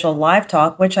the official live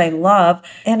talk, which I love.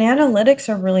 And analytics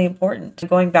are really important.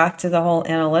 Going back to the whole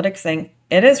analytics thing,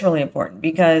 it is really important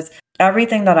because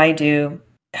everything that I do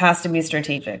has to be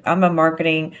strategic. I'm a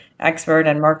marketing expert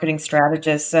and marketing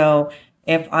strategist. So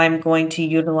if I'm going to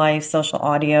utilize social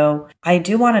audio, I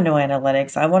do want to know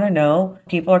analytics. I want to know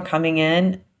people are coming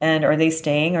in and are they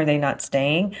staying? Are they not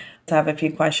staying? So I have a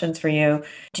few questions for you.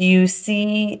 Do you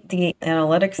see the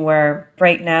analytics where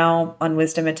right now on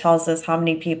Wisdom it tells us how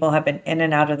many people have been in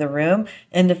and out of the room?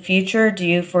 In the future, do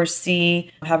you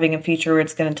foresee having a feature where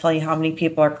it's going to tell you how many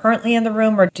people are currently in the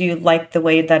room, or do you like the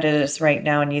way that it is right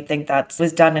now and you think that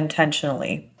was done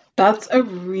intentionally? That's a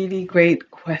really great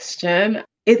question.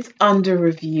 It's under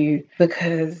review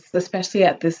because, especially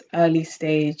at this early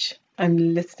stage,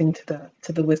 I'm listening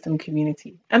to the wisdom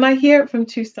community, and I hear it from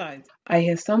two sides. I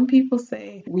hear some people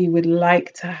say we would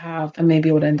like to have, and maybe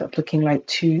it would end up looking like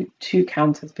two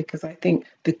counters, because I think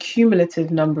the cumulative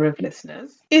number of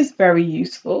listeners is very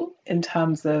useful in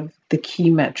terms of the key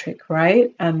metric,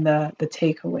 right? And the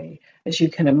takeaway. As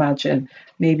you can imagine,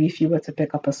 maybe if you were to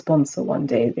pick up a sponsor one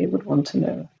day, they would want to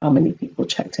know how many people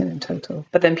checked in total.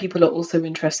 But then people are also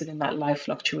interested in that live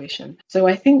fluctuation. So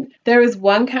I think there is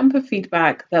one camp of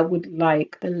feedback that would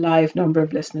like the live number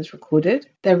of listeners recorded.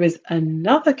 There is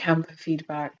another camp of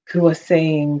feedback who are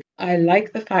saying, I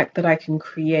like the fact that I can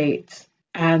create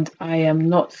and I am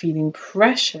not feeling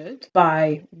pressured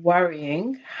by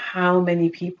worrying how many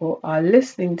people are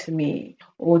listening to me,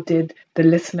 or did the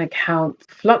listener count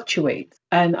fluctuate?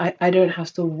 And I don't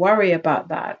have to worry about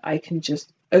that. I can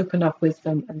just open up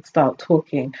Wisdom and start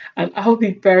talking. And I'll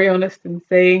be very honest in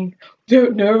saying,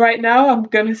 don't know right now. I'm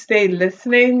going to stay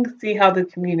listening, see how the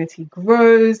community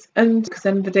grows. And because at the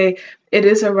end of the day, it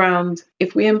is around,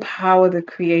 if we empower the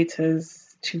creators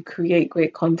to create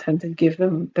great content and give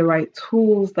them the right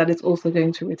tools, that it's also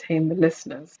going to retain the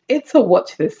listeners. It's a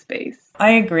watch this space.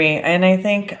 I agree. And I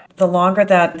think the longer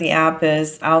that the app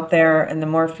is out there and the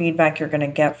more feedback you're going to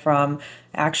get from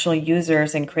actual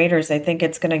users and creators, I think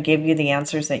it's going to give you the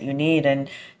answers that you need, and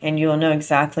you'll know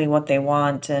exactly what they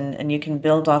want, and you can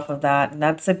build off of that. And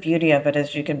that's the beauty of it,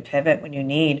 is you can pivot when you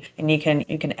need, and you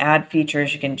can add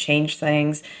features, you can change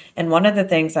things. And one of the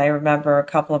things I remember a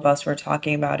couple of us were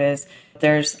talking about is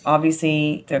there's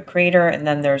obviously the creator and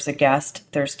then there's a guest.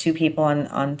 There's two people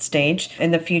on stage.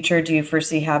 In the future, do you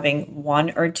foresee having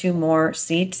one or two more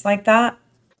seats like that?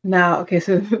 Now, okay,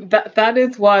 so that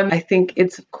is one. I think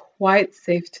it's quite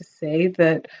safe to say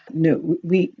that no,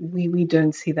 we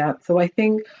don't see that. So I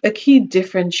think a key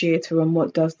differentiator and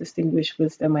what does distinguish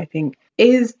Wisdom, I think,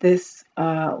 is this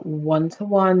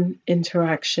one-to-one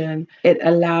interaction. It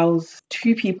allows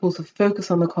two people to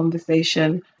focus on the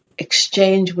conversation,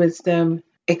 exchange wisdom,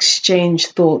 exchange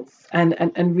thoughts,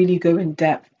 and really go in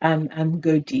depth and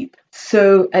go deep.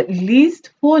 So at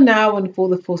least for now and for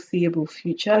the foreseeable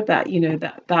future, that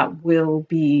will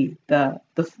be the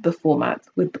format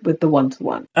with the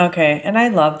one-to-one. Okay, and I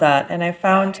love that. And I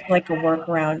found like a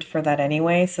workaround for that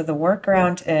anyway. So the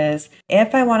workaround is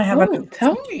if I want to have a Oh,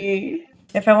 tell me.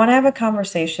 if I want to have a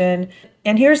conversation,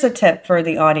 and here's a tip for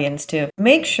the audience too.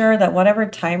 Make sure that whatever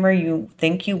timer you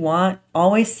think you want,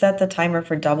 always set the timer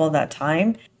for double that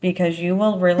time, because you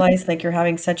will realize like you're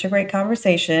having such a great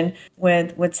conversation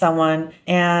with someone,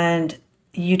 and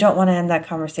you don't want to end that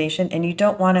conversation, and you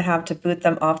don't want to have to boot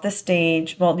them off the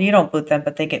stage. Well, you don't boot them,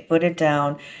 but they get booted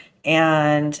down.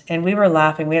 And we were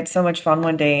laughing. We had so much fun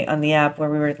one day on the app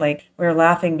where we were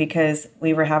laughing because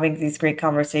we were having these great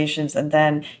conversations, and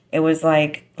then it was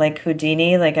like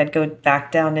Houdini, like I'd go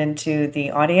back down into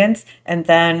the audience, and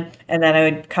then I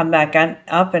would come back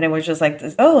up, and it was just like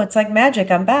this, oh, it's like magic,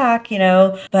 I'm back, you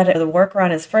know. But the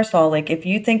workaround is, first of all, like if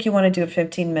you think you want to do a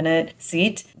 15-minute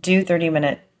seat, do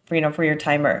 30-minute for your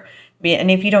timer.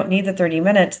 And if you don't need the 30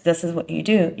 minutes, this is what you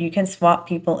do. You can swap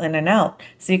people in and out.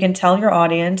 So you can tell your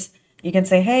audience, you can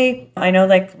say, hey, I know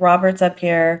like Robert's up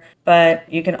here,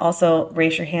 but you can also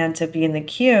raise your hand to be in the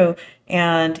queue.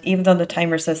 And even though the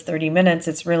timer says 30 minutes,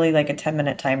 it's really like a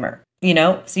 10-minute timer,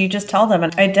 So you just tell them.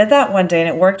 And I did that one day and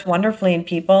it worked wonderfully, and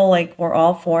people like were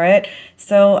all for it.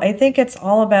 So I think it's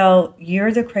all about,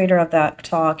 you're the creator of that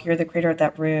talk. You're the creator of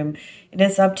that room. It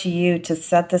is up to you to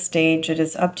set the stage. It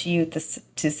is up to you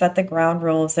to set the ground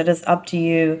rules. It is up to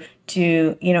you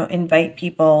to, invite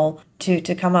people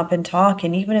to come up and talk.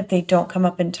 And even if they don't come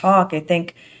up and talk, I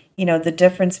think, the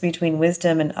difference between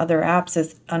Wisdom and other apps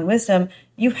is, on Wisdom,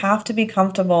 you have to be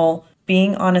comfortable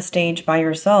being on a stage by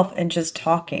yourself and just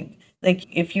talking. Like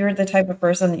if you're the type of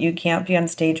person that you can't be on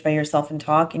stage by yourself and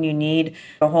talk, and you need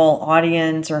a whole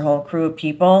audience or a whole crew of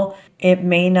people, it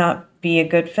may not be a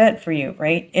good fit for you,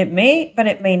 right? It may, but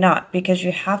it may not, because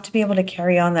you have to be able to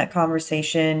carry on that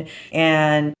conversation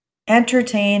and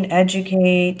entertain,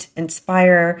 educate,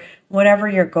 inspire, whatever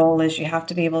your goal is, you have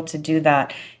to be able to do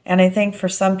that. And I think for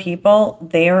some people,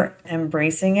 they're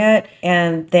embracing it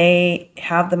and they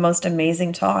have the most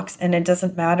amazing talks. And it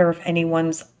doesn't matter if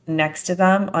anyone's next to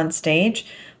them on stage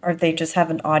or if they just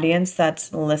have an audience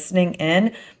that's listening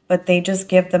in, but they just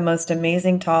give the most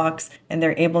amazing talks and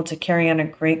they're able to carry on a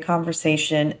great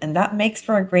conversation. And that makes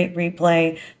for a great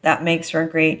replay. That makes for a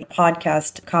great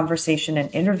podcast conversation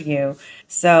and interview.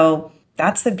 So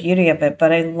that's the beauty of it.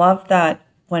 But I love that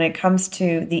when it comes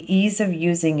to the ease of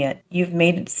using it, you've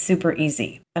made it super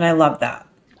easy. And I love that.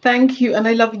 Thank you. And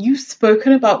I love you've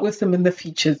spoken about wisdom in the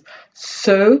features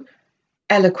so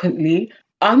eloquently,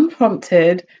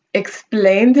 unprompted,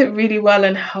 explained it really well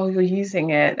and how you're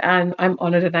using it. And I'm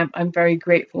honored and I'm very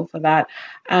grateful for that.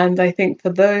 And I think for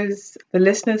the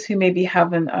listeners who maybe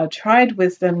haven't tried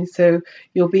Wisdom, so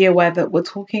you'll be aware that we're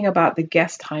talking about the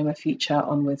guest timer feature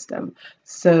on Wisdom.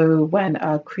 So when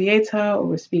a creator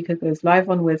or a speaker goes live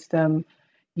on Wisdom,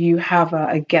 you have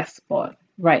a guest spot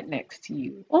right next to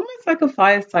you, almost like a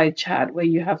fireside chat where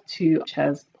you have two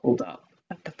chairs pulled up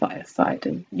at the fireside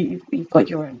and you've got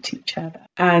your own teacher there.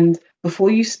 And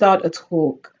before you start a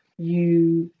talk,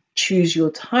 you choose your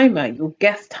timer, your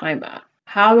guest timer.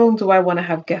 How long do I want to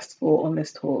have guests for on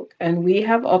this talk? And we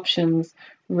have options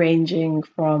ranging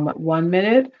from 1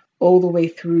 minute all the way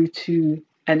through to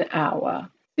an hour.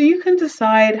 So you can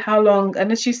decide how long,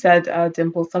 and as you said,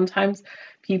 Dimple, sometimes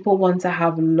people want to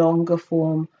have longer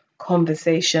form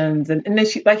conversations and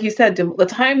like you said, the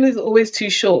time is always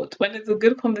too short. When it's a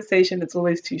good conversation, it's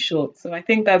always too short. So I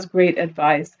think that's great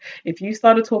advice. If you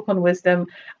start a talk on wisdom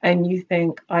and you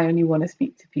think I only want to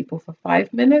speak to people for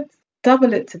 5 minutes,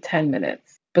 double it to 10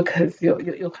 minutes because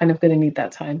you're kind of going to need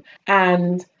that time.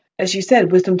 And as you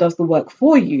said, wisdom does the work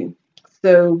for you.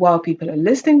 So while people are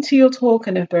listening to your talk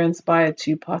and if they're inspired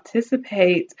to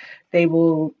participate, they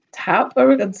will tap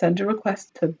and send a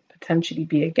request to potentially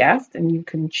be a guest, and you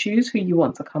can choose who you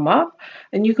want to come up,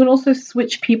 and you can also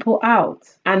switch people out,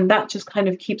 and that just kind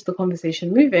of keeps the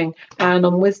conversation moving. And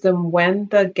on Wisdom, when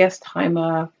the guest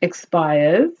timer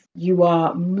expires, you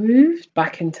are moved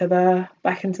back into the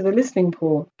listening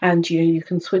pool, and you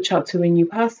can switch out to a new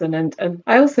person. And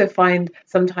I also find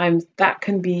sometimes that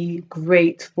can be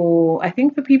great for, I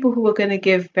think, for people who are going to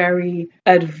give very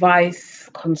advice,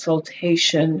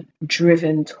 consultation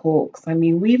driven talks. I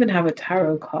mean, we even have a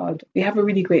tarot card. We have a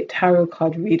really great tarot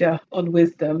card reader on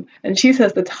Wisdom, and she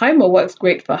says the timer works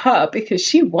great for her because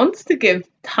she wants to give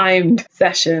timed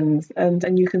sessions,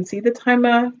 and you can see the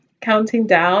timer counting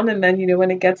down, and then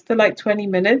when it gets to like 20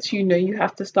 minutes, you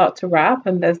have to start to wrap,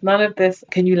 and there's none of this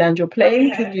can you land your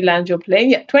plane, can you land your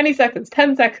plane, 20 seconds,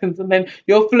 10 seconds, and then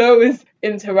your flow is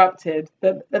interrupted.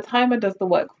 The timer does the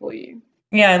work for you.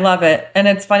 Yeah, I love it. And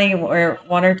it's funny where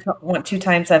one or two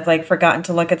times I've like forgotten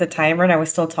to look at the timer and I was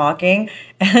still talking.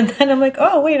 And then I'm like,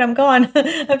 oh, wait, I'm gone.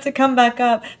 I have to come back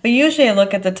up. But usually I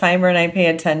look at the timer and I pay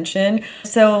attention.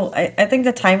 So I think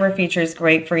the timer feature is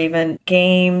great for even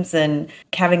games and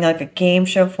having like a game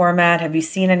show format. Have you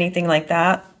seen anything like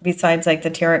that besides like the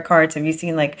tarot cards? Have you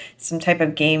seen like some type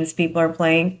of games people are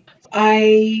playing?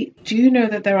 I do know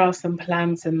that there are some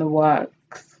plans in the works.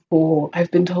 I've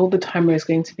been told the timer is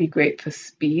going to be great for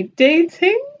speed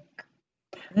dating.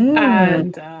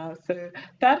 And so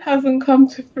that hasn't come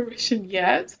to fruition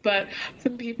yet, but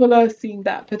some people are seeing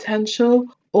that potential.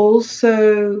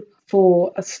 Also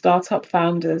for startup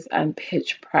founders and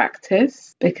pitch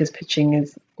practice, because pitching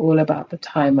is all about the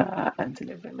timer and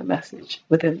delivering the message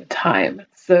within the time.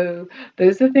 So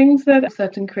those are things that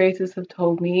certain creators have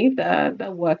told me that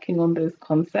they're working on those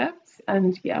concepts.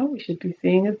 And yeah, we should be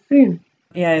seeing it soon.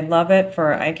 Yeah, I love it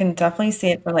I can definitely see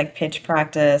it for like pitch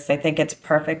practice. I think it's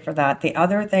perfect for that. The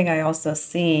other thing I also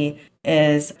see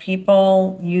is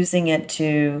people using it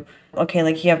to, okay,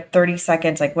 like you have 30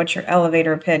 seconds, like what's your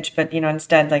elevator pitch? But,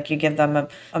 instead, like you give them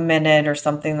a minute or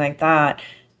something like that.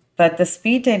 But the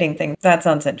speed dating thing, that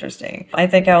sounds interesting. I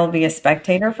think I will be a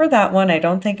spectator for that one. I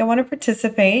don't think I want to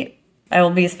participate. I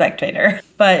will be a spectator,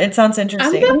 but it sounds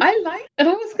interesting. And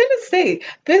I was going to say,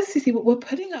 this, you see, we're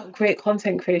putting out great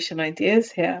content creation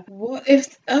ideas here. What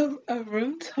if a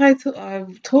room title,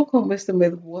 talk on Wisdom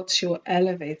with what's your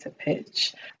elevator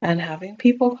pitch, and having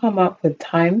people come up with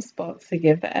time spots to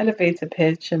give the elevator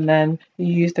pitch, and then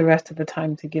you use the rest of the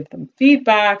time to give them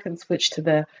feedback and switch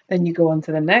then you go on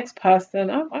to the next person.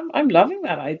 I'm loving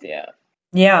that idea.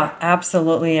 Yeah,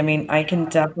 absolutely. I mean, I can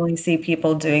definitely see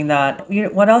people doing that.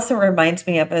 What else it reminds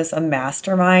me of is a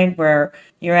mastermind where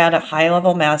you're at a high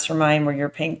level mastermind where you're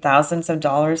paying thousands of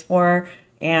dollars for,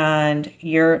 and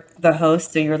you're the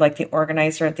host, so you're like the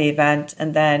organizer at the event,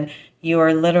 and then you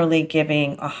are literally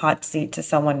giving a hot seat to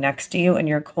someone next to you and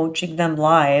you're coaching them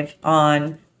live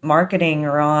on marketing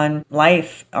or on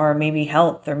life or maybe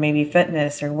health or maybe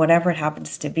fitness or whatever it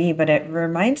happens to be. But it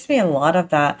reminds me a lot of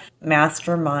that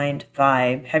mastermind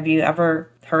vibe. Have you ever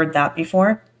heard that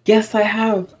before? Yes, I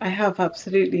have. I have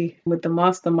absolutely with the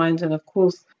mastermind, and of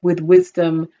course with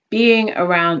wisdom being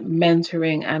around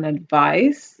mentoring and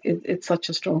advice. It's such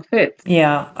a strong fit.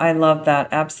 Yeah, I love that.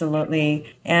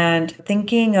 Absolutely. And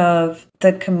thinking of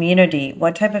the community,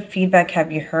 what type of feedback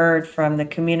have you heard from the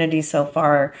community so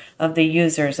far of the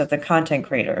users, of the content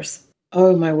creators?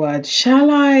 Oh my word. Shall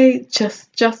I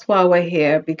just while we're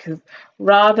here, because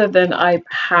rather than I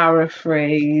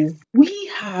paraphrase,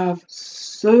 we have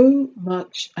so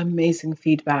much amazing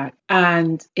feedback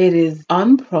and it is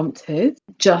unprompted,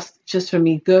 just from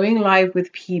me going live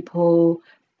with people,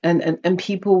 and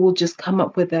people will just come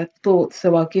up with their thoughts.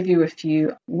 So I'll give you a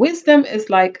few. Wisdom is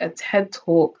like a TED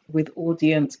talk with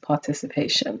audience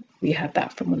participation. We had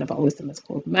that from one of our wisdomers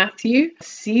called Matthew.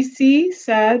 Cece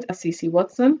said, Cece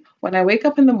Watson, when I wake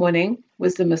up in the morning,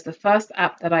 Wisdom is the first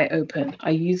app that I open. I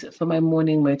use it for my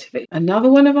morning motivation. Another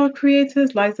one of our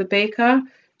creators, Liza Baker,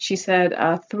 she said,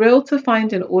 thrilled to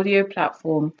find an audio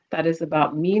platform that is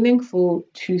about meaningful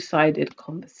two-sided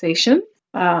conversation.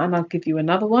 And I'll give you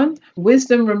another one.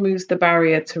 Wisdom removes the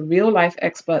barrier to real life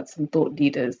experts and thought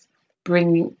leaders,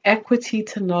 bringing equity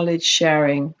to knowledge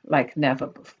sharing like never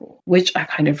before, which I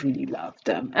kind of really loved.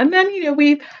 And then,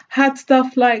 we've had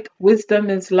stuff like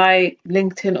wisdom is like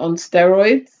LinkedIn on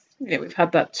steroids. We've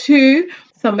had that too.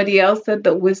 Somebody else said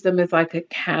that wisdom is like a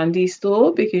candy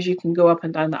store because you can go up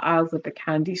and down the aisles of the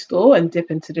candy store and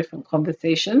dip into different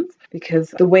conversations.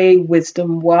 Because the way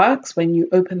wisdom works, when you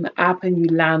open the app and you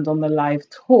land on the live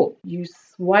talk, you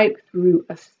swipe through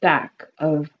a stack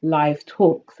of live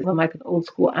talks. It's like an old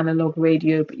school analog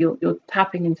radio, but you're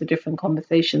tapping into different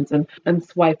conversations and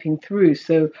swiping through.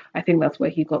 So I think that's where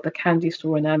he got the candy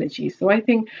store analogy. So I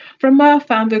think from a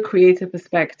founder creator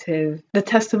perspective, the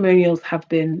testimonials have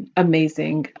been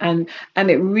amazing. And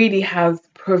it really has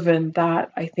proven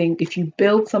that I think if you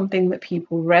build something that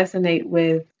people resonate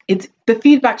with, the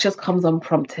feedback just comes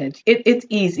unprompted. It's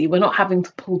easy. We're not having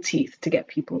to pull teeth to get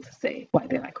people to say why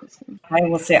they like wisdom. I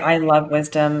will say I love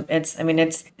wisdom.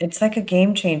 It's like a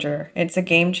game changer. It's a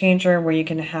game changer where you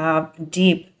can have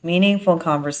deep, meaningful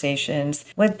conversations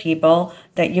with people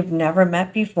that you've never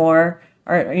met before,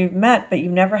 or you've met, but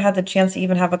you've never had the chance to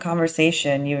even have a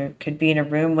conversation. You could be in a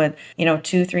room with,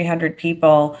 200-300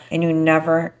 people and you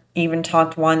never even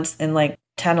talked once in like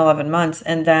 10, 11 months.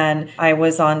 And then I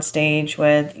was on stage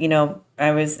with,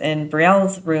 I was in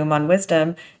Brielle's room on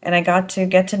Wisdom and I got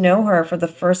to know her for the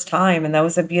first time. And that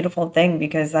was a beautiful thing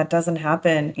because that doesn't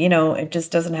happen. It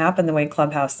just doesn't happen the way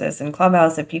Clubhouse is. In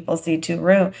Clubhouse, if people see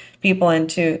two people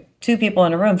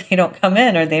in a room, they don't come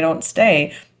in or they don't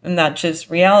stay. And that's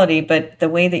just reality. But the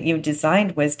way that you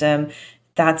designed Wisdom,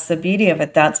 that's the beauty of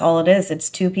it. That's all it is. It's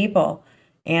two people.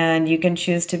 And you can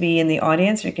choose to be in the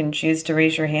audience, or you can choose to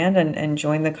raise your hand and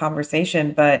join the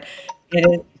conversation. But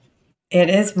it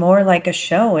is more like a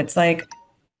show. It's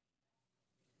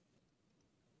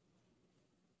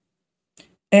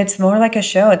more like a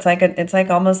show. It's like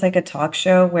almost like a talk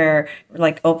show where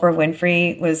like Oprah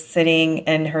Winfrey was sitting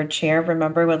in her chair,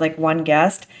 remember, with like one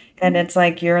guest. And it's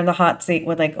like you're in the hot seat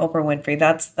with like Oprah Winfrey.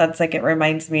 That's like it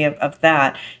reminds me of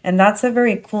that. And that's a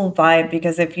very cool vibe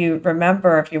because if you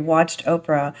remember, if you watched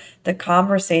Oprah, the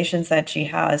conversations that she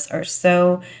has are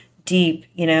so deep,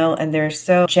 and they're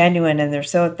so genuine and they're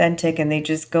so authentic and they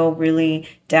just go really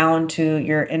down to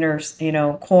your inner,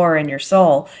 core and your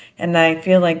soul. And I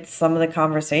feel like some of the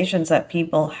conversations that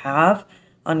people have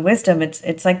on Wisdom,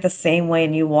 it's like the same way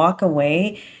and you walk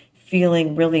away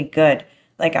feeling really good.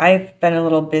 Like I've been a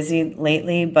little busy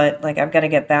lately, but like I've got to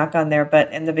get back on there.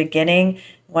 But in the beginning,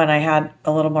 when I had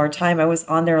a little more time, I was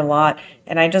on there a lot.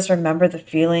 And I just remember the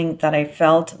feeling that I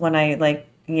felt when I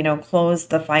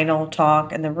closed the final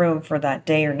talk in the room for that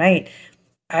day or night.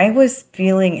 I was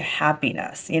feeling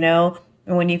happiness, and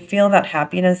when you feel that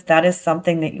happiness, that is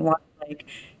something that you want,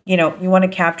 you want to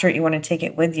capture it, you want to take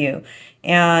it with you.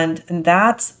 And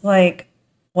that's like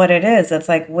what it is. It's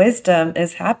like wisdom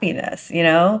is happiness,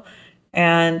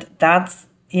 and that's,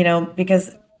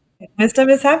 because wisdom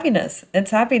is happiness.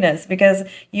 It's happiness because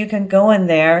you can go in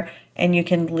there and you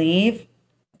can leave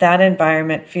that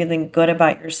environment feeling good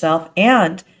about yourself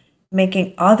and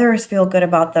making others feel good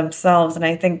about themselves. And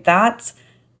I think that's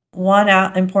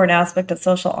important aspect of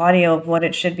social audio of what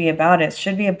it should be about. It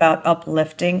should be about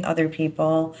uplifting other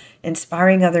people,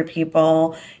 inspiring other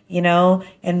people,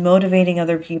 and motivating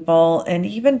other people, and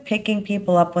even picking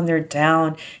people up when they're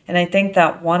down. And I think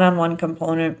that one-on-one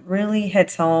component really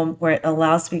hits home where it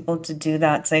allows people to do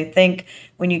that. So I think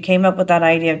when you came up with that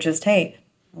idea of just, hey,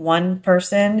 one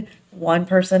person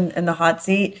in the hot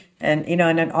seat and, in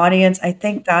an audience, I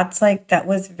think that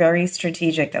was very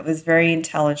strategic. That was very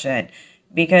intelligent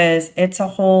because it's a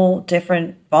whole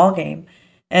different ballgame.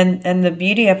 And the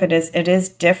beauty of it is it is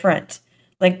different.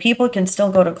 Like people can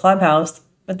still go to Clubhouse,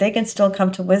 but they can still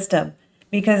come to Wisdom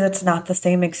because it's not the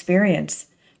same experience.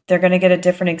 They're going to get a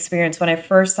different experience. When I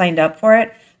first signed up for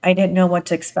it, I didn't know what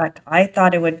to expect. I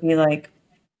thought it would be like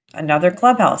another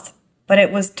Clubhouse, but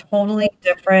it was totally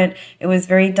different. It was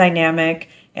very dynamic,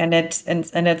 and it's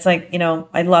like,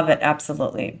 I love it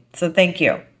absolutely. So thank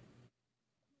you.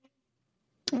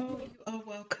 Oh, you are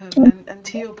welcome. And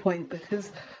to your point,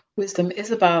 because wisdom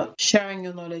is about sharing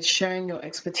your knowledge, sharing your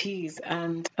expertise,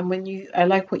 and I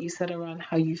like what you said around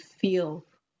how you feel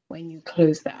when you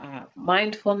close the app.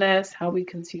 Mindfulness, how we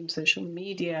consume social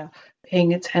media,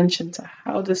 paying attention to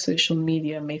how does social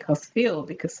media make us feel,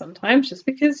 because sometimes just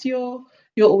because you're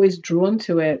always drawn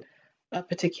to it, a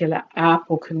particular app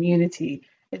or community,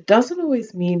 it doesn't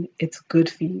always mean it's good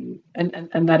for you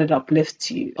and that it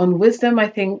uplifts you. On wisdom, I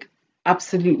think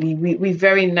absolutely. We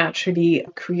very naturally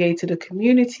created a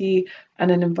community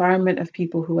and an environment of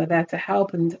people who are there to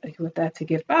help and who are there to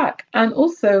give back. And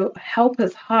also, help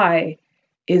us high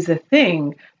is a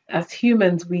thing. As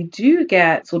humans, we do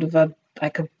get sort of a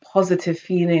positive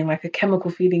feeling, like a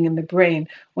chemical feeling in the brain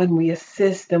when we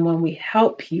assist and when we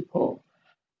help people.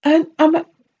 And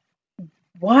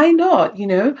why not?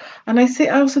 And I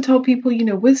also tell people,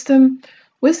 wisdom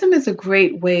is a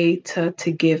great way to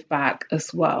give back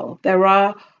as well. There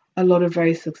are a lot of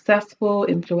very successful,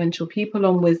 influential people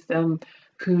on wisdom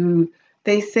who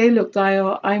they say, look,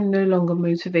 Dio, I'm no longer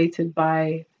motivated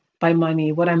by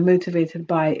money. What I'm motivated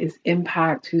by is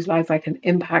impact, whose lives I can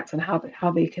impact and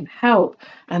how they can help.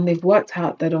 And they've worked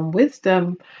out that on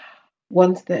wisdom,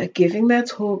 once they're giving their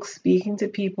talks, speaking to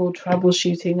people,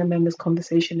 troubleshooting, and then this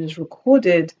conversation is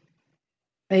recorded,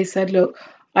 they said, look,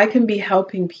 I can be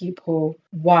helping people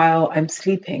while I'm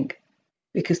sleeping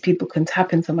because people can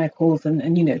tap into my calls and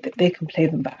they can play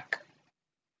them back,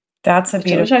 That's a which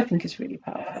beautiful. I think is really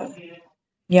powerful.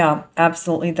 Yeah,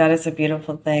 absolutely. That is a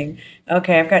beautiful thing.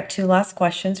 Okay, I've got two last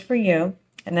questions for you.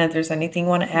 And then if there's anything you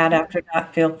want to add after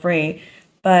that, feel free.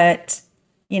 But,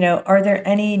 are there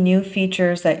any new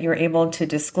features that you're able to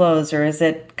disclose, or is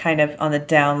it kind of on the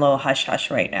down low hush hush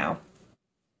right now?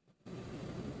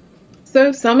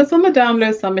 So some is on the down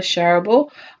low, some is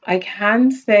shareable. I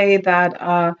can say that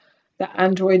the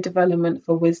Android development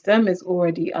for Wisdom is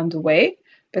already underway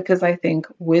because I think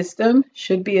Wisdom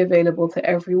should be available to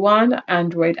everyone.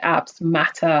 Android apps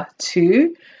matter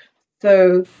too.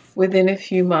 So within a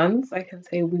few months, I can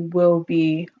say we will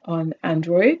be on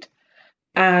Android.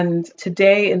 And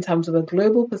today, in terms of a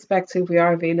global perspective, we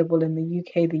are available in the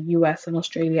UK, the US, and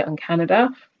Australia and Canada,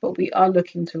 but we are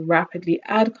looking to rapidly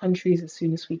add countries as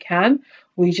soon as we can.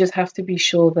 We just have to be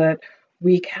sure that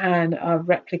we can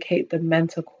replicate the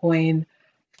Mentor coin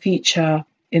feature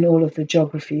in all of the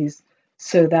geographies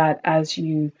so that as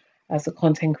a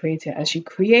content creator, as you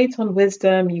create on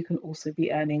Wisdom, you can also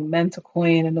be earning Mentor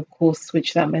coin and, of course,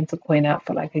 switch that Mentor coin out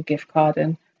for like a gift card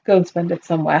and go and spend it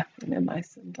somewhere,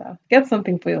 nice and get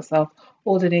something for yourself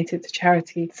or donate it to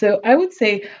charity. So I would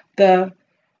say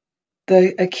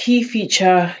a key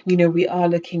feature, we are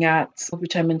looking at,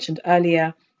 which I mentioned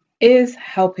earlier, is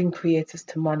helping creators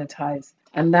to monetize.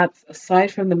 And that's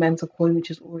aside from the Mentor coin,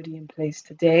 which is already in place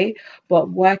today,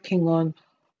 but working on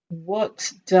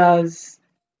what does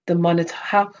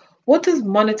what does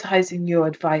monetizing your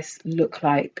advice look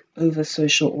like over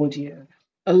social audio?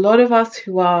 A lot of us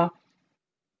who are,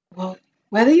 well,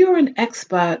 whether you're an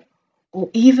expert or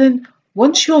even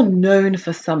once you're known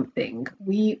for something,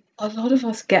 a lot of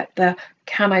us get the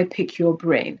can I pick your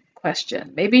brain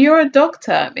question. Maybe you're a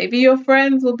doctor, maybe your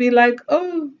friends will be like,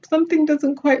 oh, something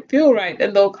doesn't quite feel right.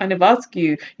 And they'll kind of ask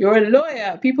you. You're a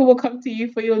lawyer, people will come to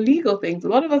you for your legal things. A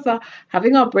lot of us are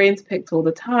having our brains picked all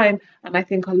the time. And I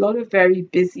think a lot of very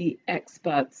busy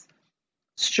experts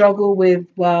struggle with,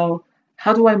 well,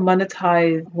 how do I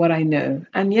monetize what I know?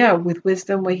 And yeah, with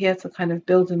wisdom, we're here to kind of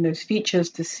build in those features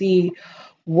to see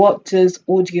what does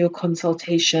audio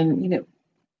consultation,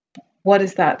 what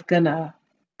is that gonna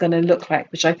look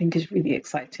like, which I think is really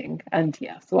exciting. And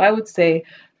yeah, so I would say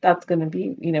that's gonna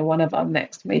be, one of our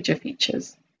next major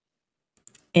features.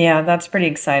 Yeah, that's pretty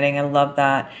exciting. I love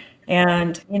that.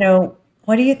 And,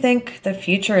 What do you think the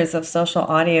future is of social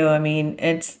audio? I mean,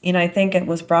 it's, I think it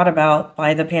was brought about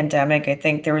by the pandemic. I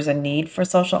think there was a need for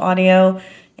social audio,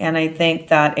 and I think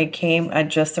that it came at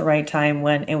just the right time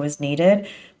when it was needed.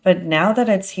 But now that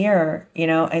it's here,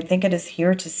 I think it is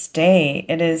here to stay.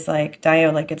 It is like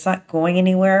Dio, like it's not going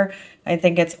anywhere. I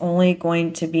think it's only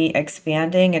going to be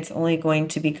expanding. It's only going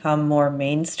to become more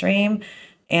mainstream.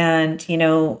 And,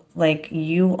 like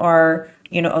you are,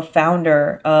 a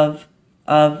founder of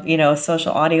a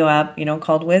social audio app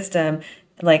called Wisdom.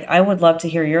 Like I would love to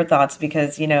hear your thoughts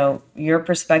because your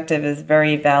perspective is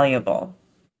very valuable.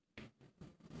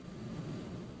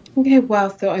 Okay,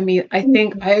 well, so I mean, I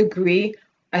think I agree.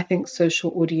 I think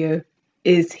social audio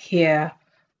is here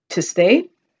to stay.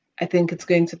 I think it's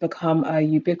going to become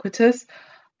ubiquitous.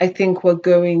 I think we're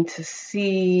going to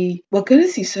see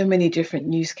so many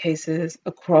different use cases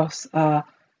across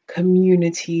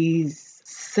communities,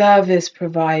 service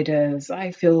providers.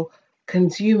 I feel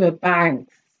consumer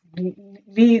banks,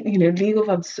 legal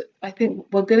firms. I think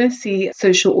we're going to see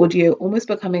social audio almost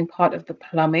becoming part of the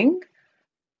plumbing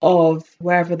of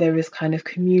wherever there is kind of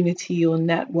community or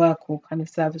network or kind of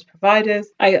service providers.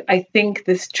 I think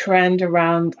this trend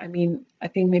around, I mean, I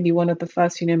think maybe one of the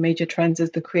first, major trends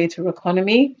is the creator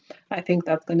economy. I think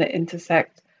that's going to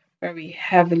intersect very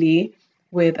heavily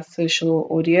with social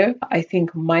audio. I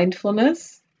think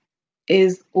mindfulness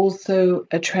is also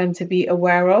a trend to be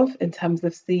aware of in terms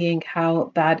of seeing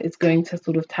how that is going to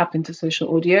sort of tap into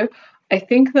social audio. I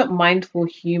think that mindful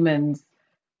humans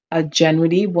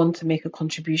generally want to make a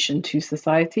contribution to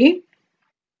society.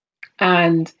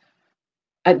 And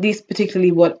at least,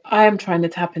 particularly, what I am trying to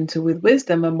tap into with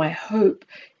wisdom, and my hope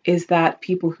is that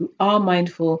people who are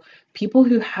mindful, people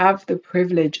who have the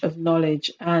privilege of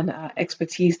knowledge and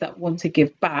expertise that want to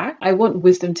give back, I want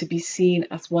wisdom to be seen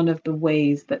as one of the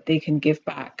ways that they can give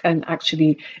back. And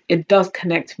actually, it does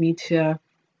connect me to,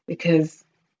 because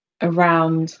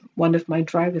around one of my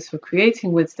drivers for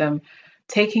creating wisdom,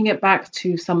 taking it back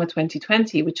to summer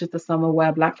 2020, which is the summer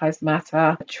where Black Lives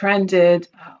Matter trended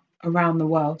around the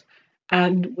world.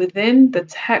 And within the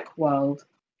tech world,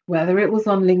 whether it was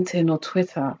on LinkedIn or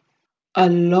Twitter, a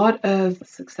lot of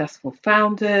successful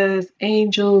founders,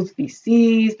 angels,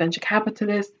 VCs, venture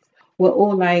capitalists were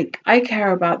all like, I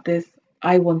care about this,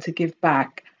 I want to give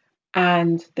back.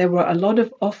 And there were a lot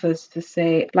of offers to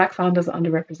say, Black founders are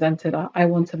underrepresented, I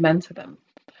want to mentor them.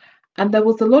 And there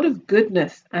was a lot of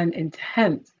goodness and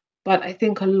intent, but I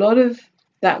think a lot of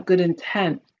that good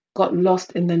intent got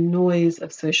lost in the noise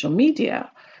of social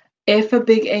media. If a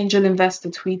big angel investor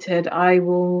tweeted, I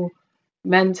will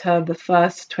mentor the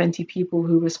first 20 people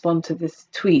who respond to this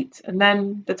tweet, and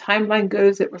then the timeline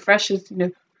goes, it refreshes,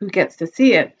 who gets to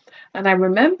see it. And I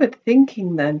remembered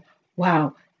thinking then,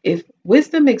 wow, if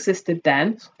wisdom existed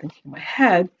then, so thinking in my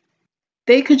head,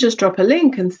 they could just drop a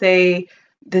link and say,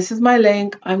 this is my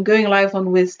link, I'm going live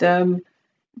on Wisdom,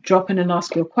 drop in and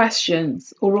ask your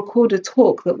questions, or record a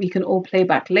talk that we can all play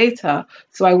back later.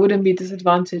 So I wouldn't be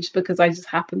disadvantaged because I just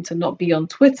happened to not be on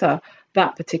Twitter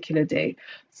that particular day.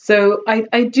 So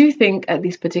I do think, at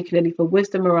least particularly for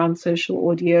wisdom around social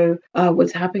audio, we're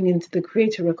tapping into the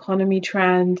creator economy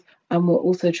trend. And we're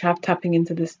also tapping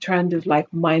into this trend of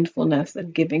like mindfulness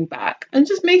and giving back and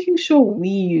just making sure we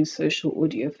use social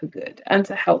audio for good and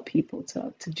to help people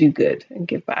to do good and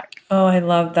give back. Oh, I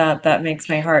love that. That makes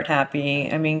my heart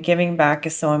happy. I mean, giving back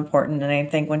is so important. And I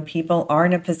think when people are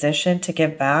in a position to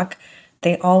give back,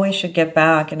 they always should give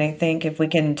back. And I think if we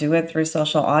can do it through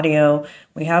social audio,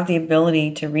 we have the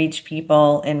ability to reach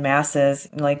people in masses,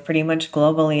 like pretty much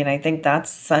globally. And I think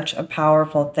that's such a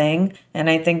powerful thing. And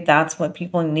I think that's what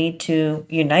people need to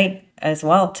unite as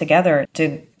well together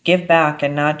to give back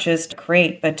and not just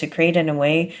create, but to create in a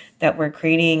way that we're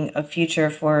creating a future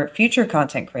for future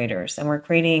content creators. And we're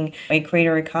creating a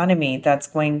creator economy that's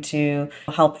going to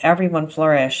help everyone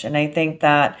flourish. And I think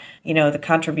that, the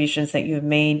contributions that you've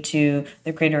made to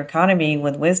the creator economy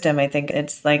with wisdom, I think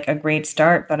it's like a great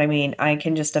start. But I mean, I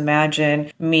can just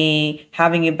imagine me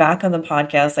having you back on the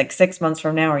podcast like 6 months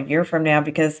from now or a year from now,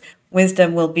 because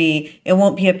wisdom it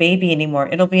won't be a baby anymore.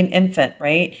 It'll be an infant,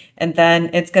 right? And then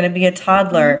it's going to be a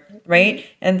toddler, right?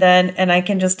 And I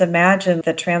can just imagine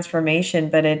the transformation,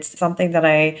 but it's something that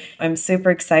I'm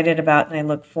super excited about and I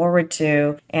look forward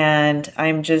to. And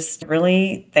I'm just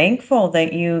really thankful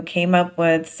that you came up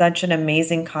with such an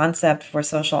amazing concept for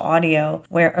social audio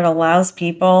where it allows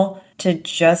people to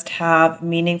just have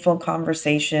meaningful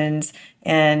conversations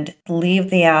and leave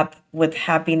the app with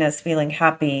happiness, feeling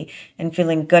happy and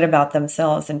feeling good about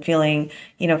themselves and feeling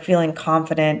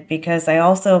confident. Because I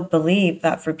also believe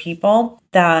that for people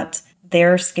that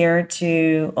they're scared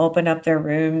to open up their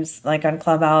rooms like on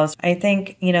Clubhouse. I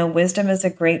think, Wisdom is a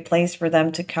great place for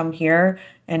them to come here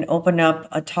and open up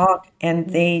a talk, and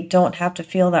they don't have to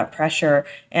feel that pressure.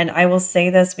 And I will say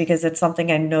this because it's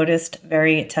something I noticed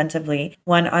very attentively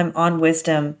when I'm on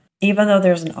Wisdom. Even though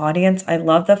there's an audience, I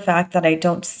love the fact that I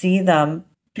don't see them.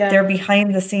 Yeah. They're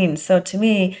behind the scenes. So to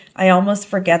me, I almost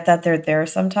forget that they're there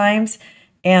sometimes.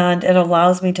 And it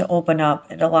allows me to open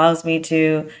up. It allows me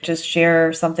to just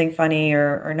share something funny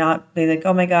or not be like,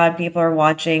 oh my God, people are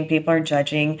watching, people are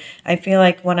judging. I feel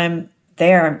like when I'm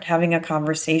there, I'm having a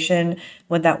conversation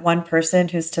with that one person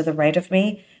who's to the right of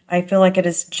me. I feel like it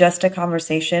is just a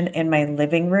conversation in my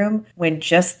living room with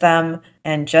just them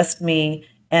and just me.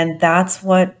 And that's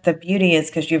what the beauty is,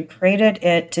 because you've created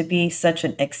it to be such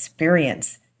an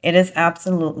experience. It is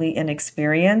absolutely an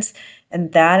experience.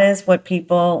 And that is what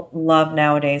people love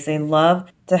nowadays. They love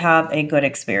to have a good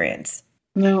experience.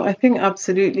 No, I think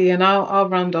absolutely. And I'll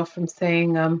round off from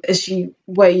saying,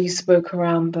 where you spoke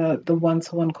around the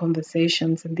one-to-one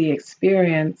conversations and the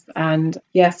experience. And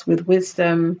yes, with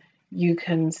Wisdom, you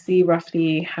can see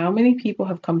roughly how many people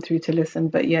have come through to listen,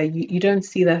 but yeah, you don't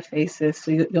see their faces,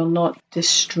 so you're not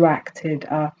distracted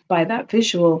by that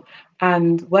visual.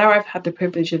 And where I've had the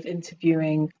privilege of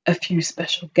interviewing a few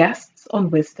special guests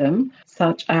on Wisdom,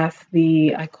 such as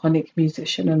the iconic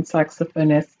musician and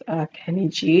saxophonist Kenny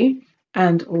G,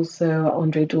 and also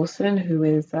Andre Dawson, who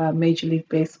is a Major League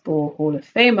Baseball Hall of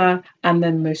Famer, and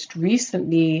then most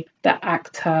recently, the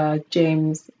actor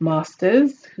James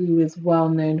Masters, who is well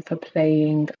known for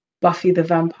playing Buffy the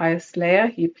Vampire Slayer.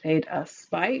 He played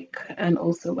Spike and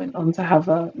also went on to have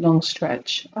a long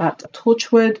stretch at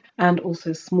Torchwood and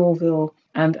also Smallville,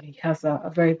 and he has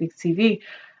a very big CV.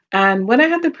 And when I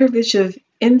had the privilege of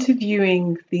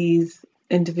interviewing these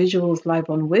individuals live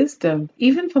on Wisdom,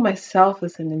 even for myself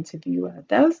as an interviewer,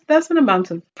 there's an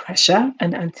amount of pressure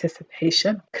and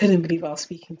anticipation. Couldn't believe I was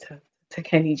speaking to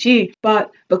Kenny G,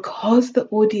 but because the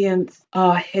audience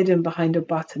are hidden behind a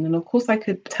button, and of course I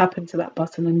could tap into that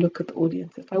button and look at the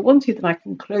audience. If I want to, then I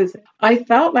can close it. I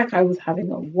felt like I was having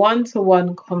a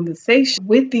one-to-one conversation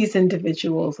with these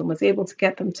individuals and was able to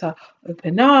get them to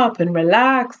open up and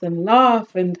relax and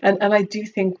laugh. And I do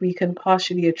think we can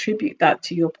partially attribute that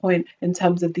to your point in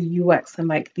terms of the UX and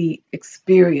like the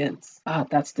experience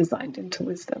that's designed into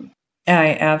Wisdom.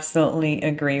 I absolutely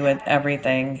agree with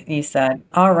everything you said.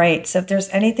 All right. So if there's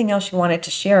anything else you wanted to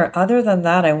share, other than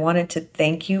that, I wanted to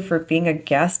thank you for being a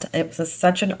guest. It was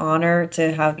such an honor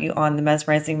to have you on the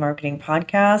Mesmerizing Marketing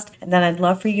Podcast. And then I'd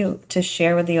love for you to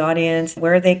share with the audience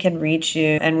where they can reach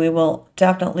you. And we will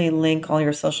definitely link all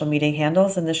your social media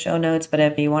handles in the show notes. But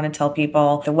if you want to tell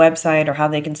people the website or how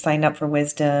they can sign up for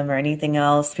Wisdom or anything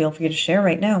else, feel free to share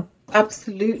right now.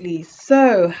 Absolutely.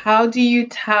 So how do you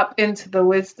tap into the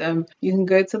Wisdom? You can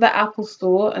go to the Apple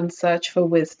Store and search for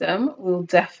Wisdom. We'll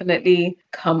definitely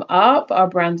come up. Our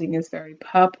branding is very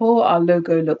purple. Our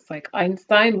logo looks like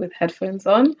Einstein with headphones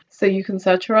on. So you can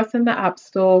search for us in the App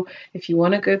Store. If you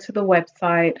want to go to the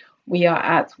website, we are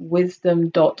at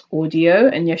wisdom.audio.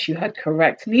 And yes, you heard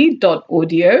correctly,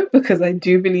 .audio, because I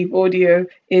do believe audio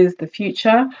is the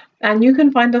future. And you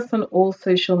can find us on all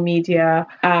social media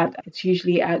it's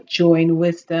usually at Join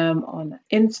Wisdom on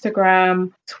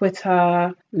Instagram,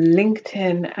 Twitter,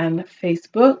 LinkedIn, and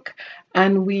Facebook.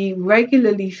 And we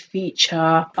regularly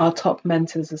feature our top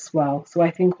mentors as well. So I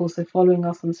think also following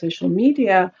us on social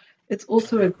media, it's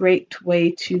also a great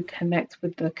way to connect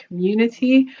with the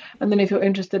community. And then if you're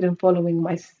interested in following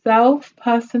myself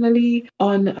personally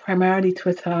on primarily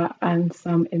Twitter and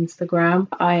some Instagram,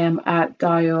 I am at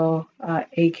Dio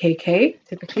AKK,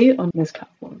 typically on those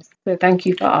platforms. So thank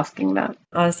you for asking that.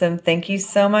 Awesome. Thank you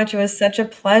so much. It was such a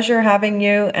pleasure having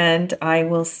you, and I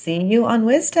will see you on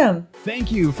Wisdom.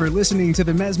 Thank you for listening to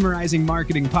the Mesmerizing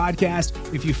Marketing Podcast.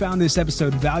 If you found this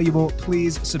episode valuable,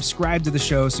 please subscribe to the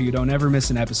show so you don't ever miss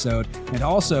an episode, and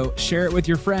also share it with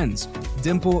your friends.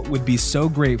 Dimple would be so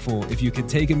grateful if you could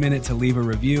take a minute to leave a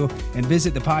review and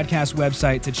visit the podcast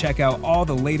website to check out all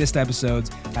the latest episodes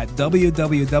at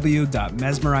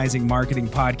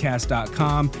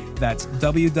www.mesmerizingmarketingpodcast.com. That's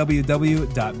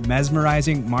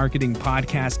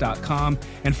www.mesmerizingmarketingpodcast.com.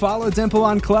 And follow Dimple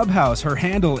on Clubhouse. Her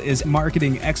handle is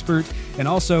Marketing Expert. And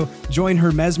also join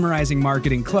her Mesmerizing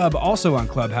Marketing Club, also on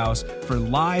Clubhouse, for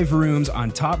live rooms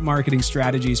on top marketing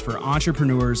strategies for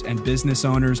entrepreneurs and business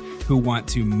owners who want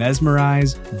to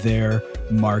mesmerize their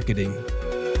marketing.